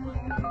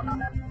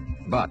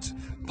 But,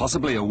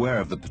 possibly aware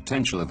of the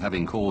potential of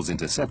having calls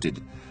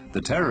intercepted,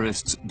 the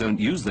terrorists don't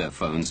use their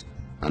phones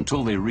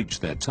until they reach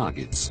their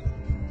targets.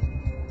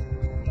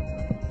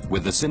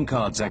 With the SIM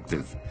cards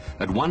active,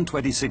 at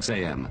 1:26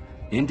 a.m.,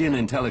 Indian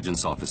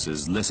intelligence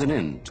officers listen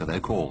in to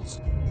their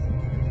calls.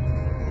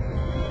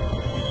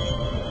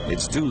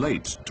 It's too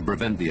late to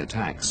prevent the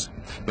attacks,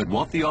 but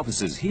what the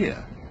officers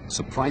hear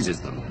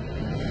surprises them.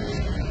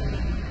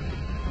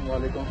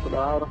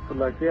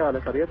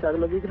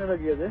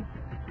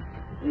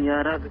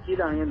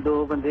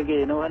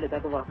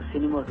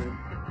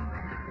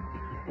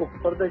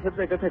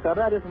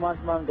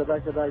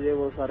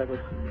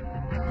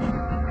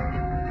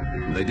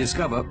 They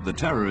discover the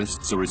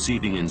terrorists are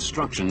receiving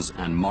instructions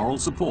and moral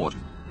support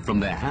from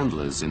their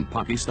handlers in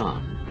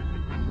Pakistan.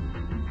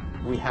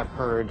 We have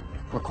heard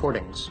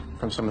recordings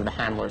from some of the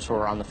handlers who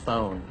are on the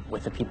phone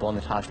with the people in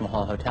the Taj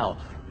Mahal Hotel,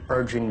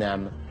 urging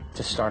them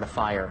to start a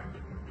fire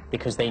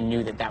because they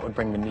knew that that would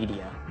bring the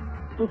media.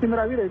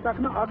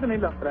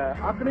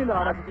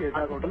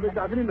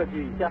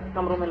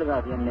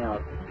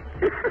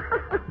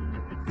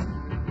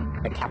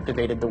 It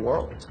captivated the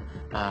world,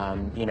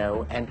 you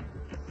know, and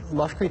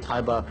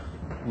Lashkar-e-Taiba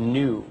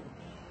knew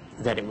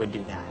that it would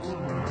do that.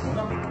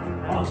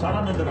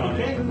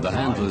 The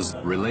handlers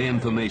relay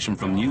information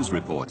from news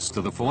reports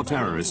to the 4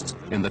 terrorists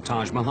in the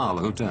Taj Mahal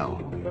Hotel.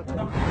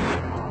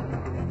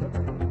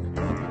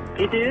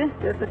 It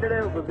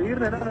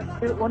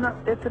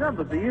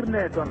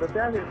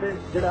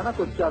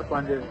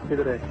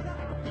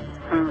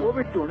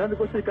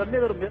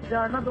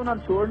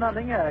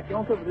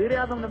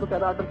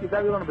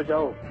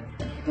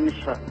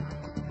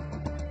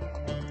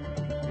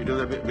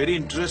was a very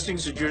interesting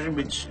situation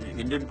which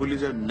Indian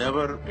police have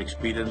never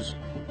experienced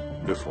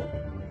before.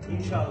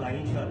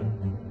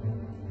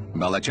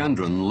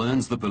 Balachandran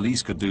learns the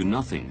police could do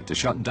nothing to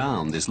shut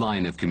down this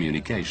line of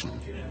communication.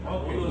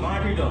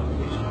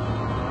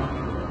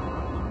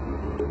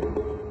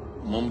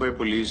 Mumbai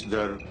police,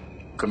 their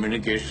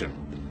communication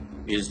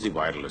is the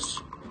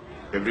wireless.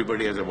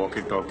 Everybody has a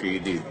walkie-talkie,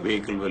 the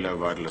vehicle will have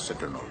wireless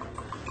set and all.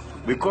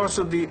 Because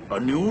of the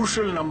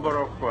unusual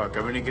number of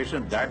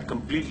communication, that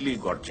completely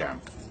got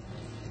jammed.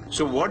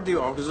 So what the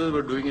officers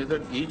were doing is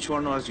that each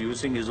one was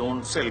using his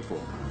own cell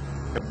phone.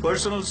 A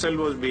personal cell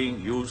was being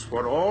used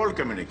for all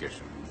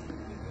communication.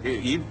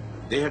 If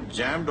they had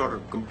jammed or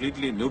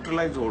completely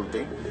neutralized the whole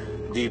thing,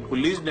 the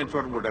police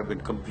network would have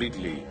been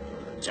completely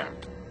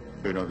jammed.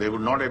 You know, they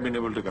would not have been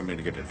able to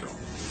communicate at all.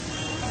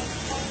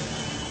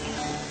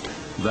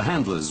 The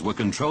handlers were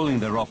controlling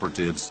their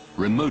operatives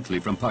remotely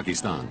from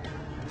Pakistan.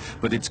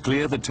 But it's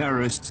clear the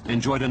terrorists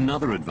enjoyed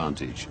another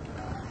advantage: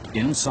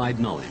 inside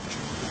knowledge.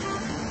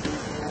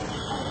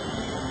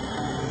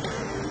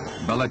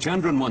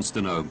 Balachandran wants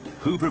to know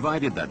who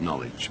provided that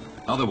knowledge.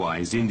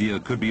 Otherwise, India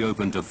could be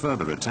open to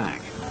further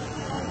attack.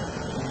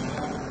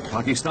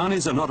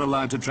 Pakistanis are not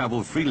allowed to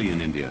travel freely in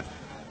India,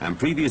 and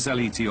previous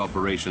LET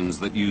operations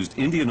that used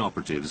Indian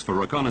operatives for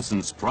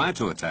reconnaissance prior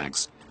to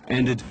attacks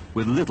ended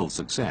with little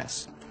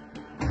success.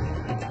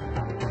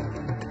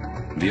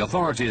 The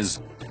authorities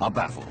are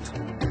baffled.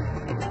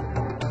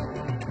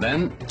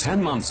 Then,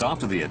 10 months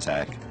after the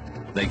attack,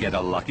 they get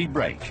a lucky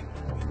break.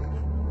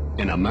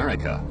 In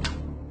America.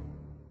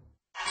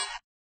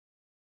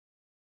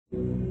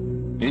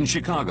 In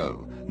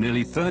Chicago,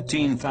 nearly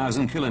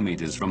 13,000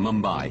 kilometers from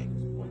Mumbai,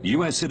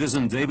 US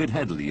citizen David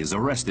Headley is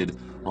arrested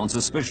on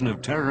suspicion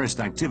of terrorist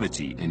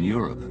activity in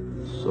Europe.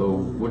 So,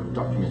 what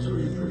documents were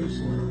you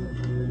producing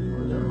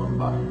in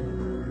Mumbai?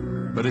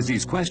 But as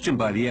he's questioned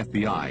by the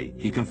FBI,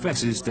 he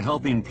confesses to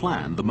helping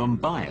plan the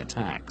Mumbai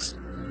attacks.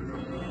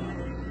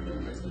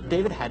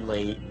 David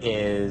Headley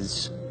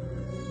is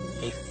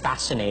a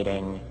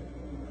fascinating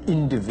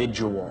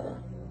individual.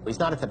 He's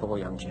not a typical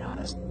young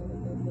jihadist.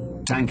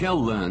 Tankel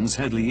learns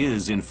Headley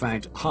is, in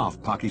fact, half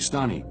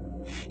Pakistani.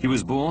 He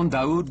was born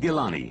Dawood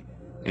Gilani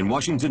in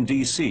Washington,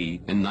 D.C.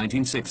 in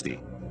 1960.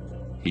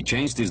 He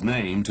changed his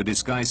name to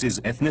disguise his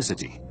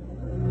ethnicity.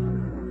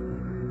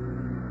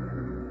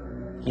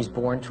 He's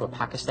born to a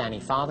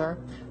Pakistani father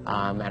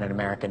and an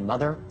American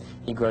mother.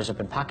 He grows up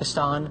in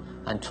Pakistan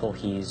until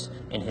he's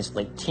in his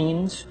late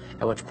teens,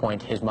 at which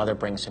point his mother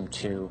brings him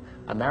to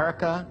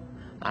America.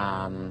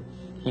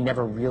 He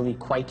never really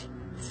quite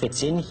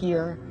fits in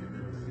here.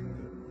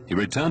 He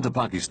returned to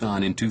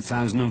Pakistan in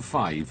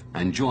 2005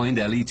 and joined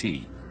LET.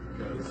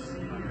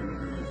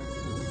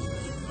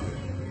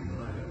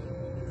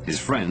 His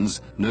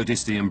friends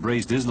noticed he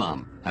embraced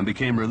Islam and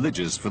became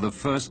religious for the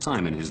first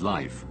time in his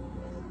life.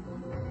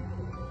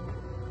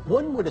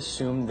 One would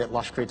assume that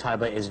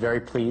Lashkar-e-Taiba is very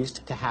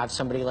pleased to have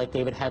somebody like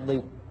David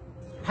Headley.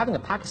 Having a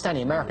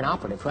Pakistani-American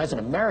operative who has an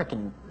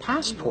American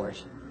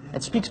passport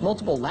and speaks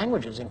multiple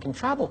languages and can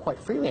travel quite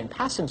freely and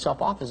pass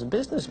himself off as a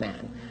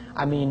businessman,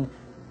 I mean,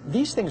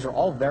 these things are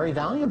all very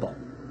valuable.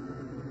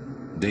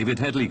 David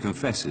Headley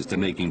confesses to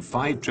making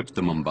 5 trips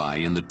to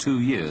Mumbai in the 2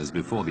 years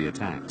before the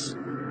attacks.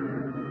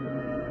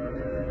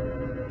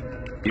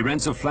 He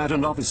rents a flat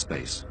and office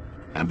space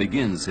and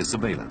begins his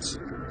surveillance.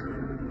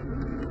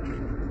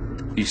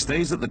 He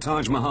stays at the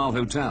Taj Mahal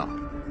Hotel,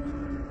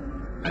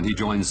 and he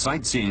joins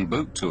sightseeing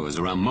boat tours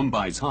around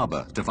Mumbai's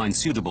harbour to find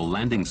suitable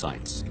landing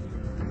sites.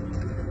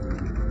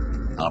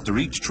 After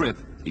each trip,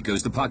 he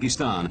goes to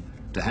Pakistan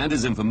to hand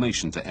his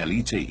information to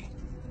LET.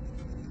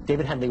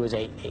 David Headley was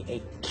a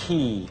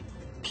key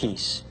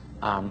piece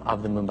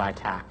of the Mumbai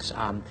attacks.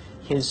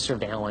 His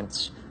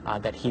surveillance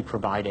that he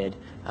provided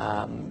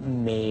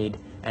made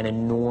an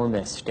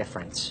enormous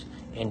difference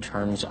in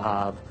terms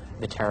of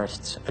the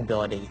terrorists'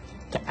 ability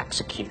to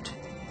execute,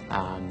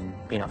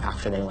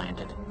 after they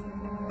landed.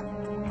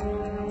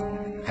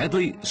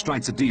 Headley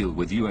strikes a deal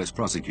with US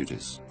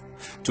prosecutors.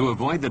 To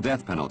avoid the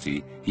death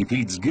penalty, he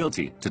pleads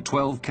guilty to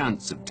 12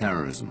 counts of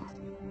terrorism.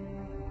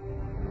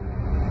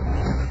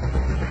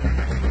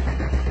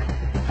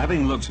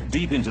 Having looked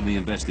deep into the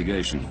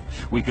investigation,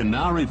 we can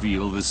now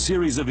reveal the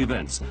series of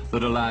events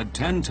that allowed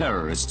 10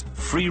 terrorists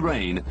free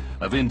rein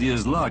of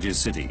India's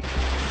largest city,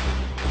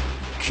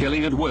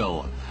 killing at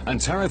will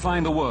and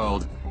terrifying the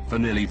world for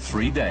nearly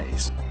 3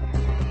 days.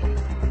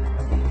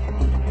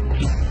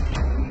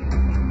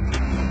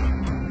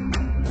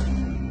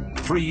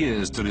 Three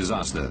years to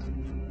disaster.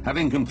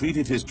 Having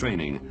completed his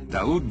training,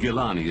 Dawood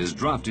Gilani is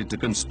drafted to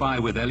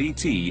conspire with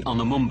LET on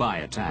the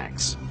Mumbai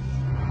attacks.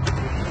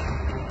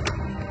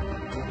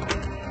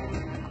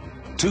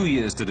 2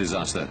 years to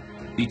disaster.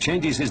 He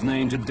changes his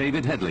name to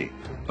David Headley,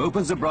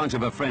 opens a branch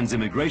of a friend's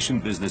immigration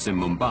business in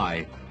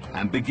Mumbai,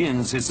 and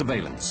begins his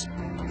surveillance.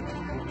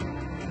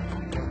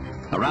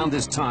 Around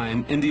this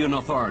time, Indian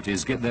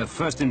authorities get their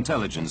first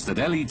intelligence that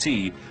LET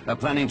are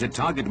planning to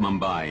target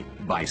Mumbai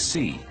by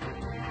sea.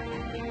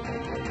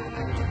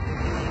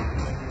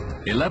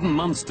 11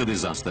 months to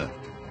disaster.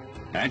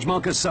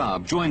 Azam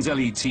Kasab joins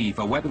LET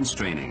for weapons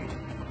training.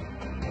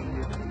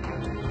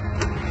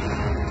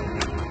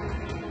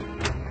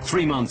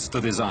 3 months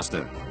to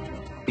disaster.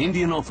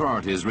 Indian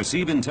authorities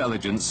receive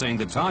intelligence saying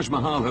the Taj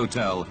Mahal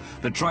Hotel,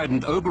 the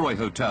Trident Oberoi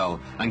Hotel,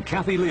 and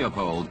Cathay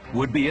Leopold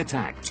would be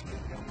attacked.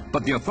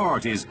 But the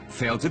authorities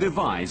failed to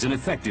devise an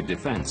effective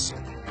defense.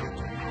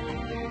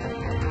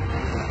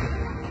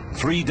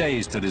 3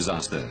 days to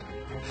disaster.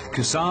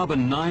 Kasab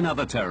and 9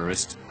 other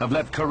terrorists have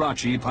left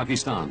Karachi,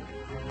 Pakistan.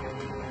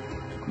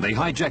 They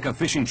hijack a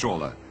fishing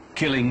trawler,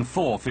 killing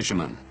 4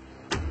 fishermen.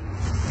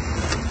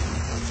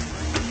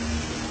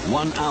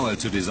 1 hour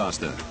to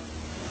disaster.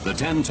 The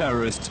 10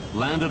 terrorists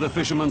land at a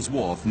fisherman's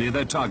wharf near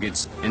their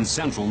targets in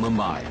central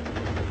Mumbai.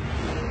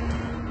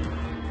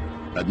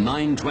 At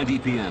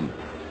 9:20 p.m.,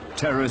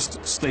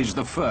 terrorists stage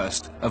the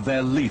first of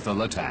their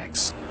lethal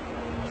attacks.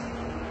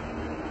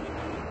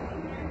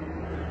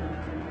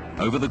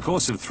 Over the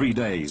course of 3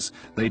 days,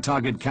 they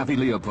target Cathay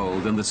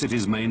Leopold and the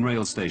city's main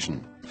rail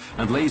station,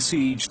 and lay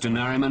siege to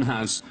Nariman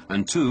House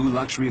and 2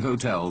 luxury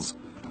hotels,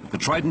 the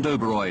Trident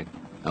Oberoi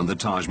and the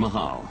Taj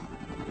Mahal.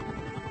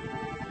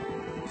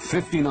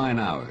 59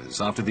 hours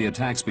after the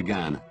attacks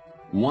began,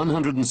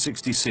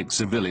 166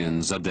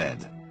 civilians are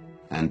dead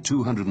and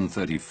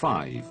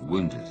 235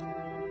 wounded.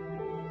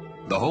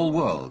 The whole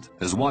world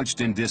has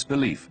watched in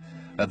disbelief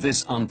at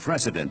this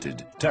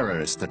unprecedented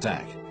terrorist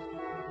attack.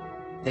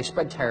 They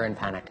spread terror and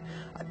panic,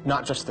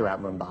 not just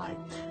throughout Mumbai,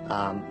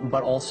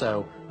 but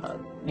also,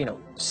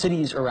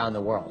 cities around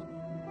the world.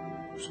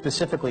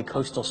 Specifically,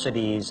 coastal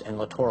cities and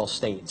littoral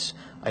states,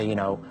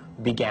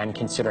 began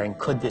considering,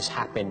 could this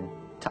happen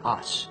to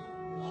us?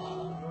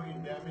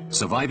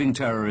 Surviving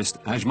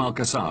terrorist Azam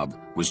Kasab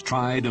was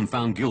tried and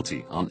found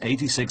guilty on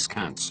 86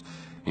 counts,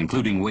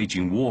 including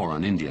waging war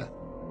on India,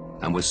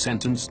 and was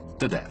sentenced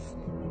to death.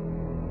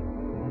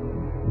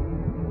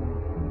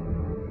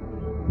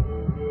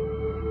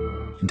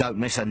 Don't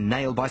miss a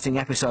nail-biting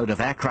episode of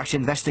Air Crash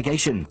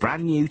Investigation,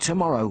 brand new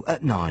tomorrow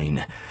at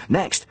 9.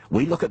 Next,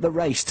 we look at the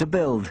race to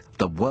build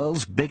the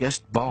world's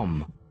biggest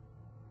bomb.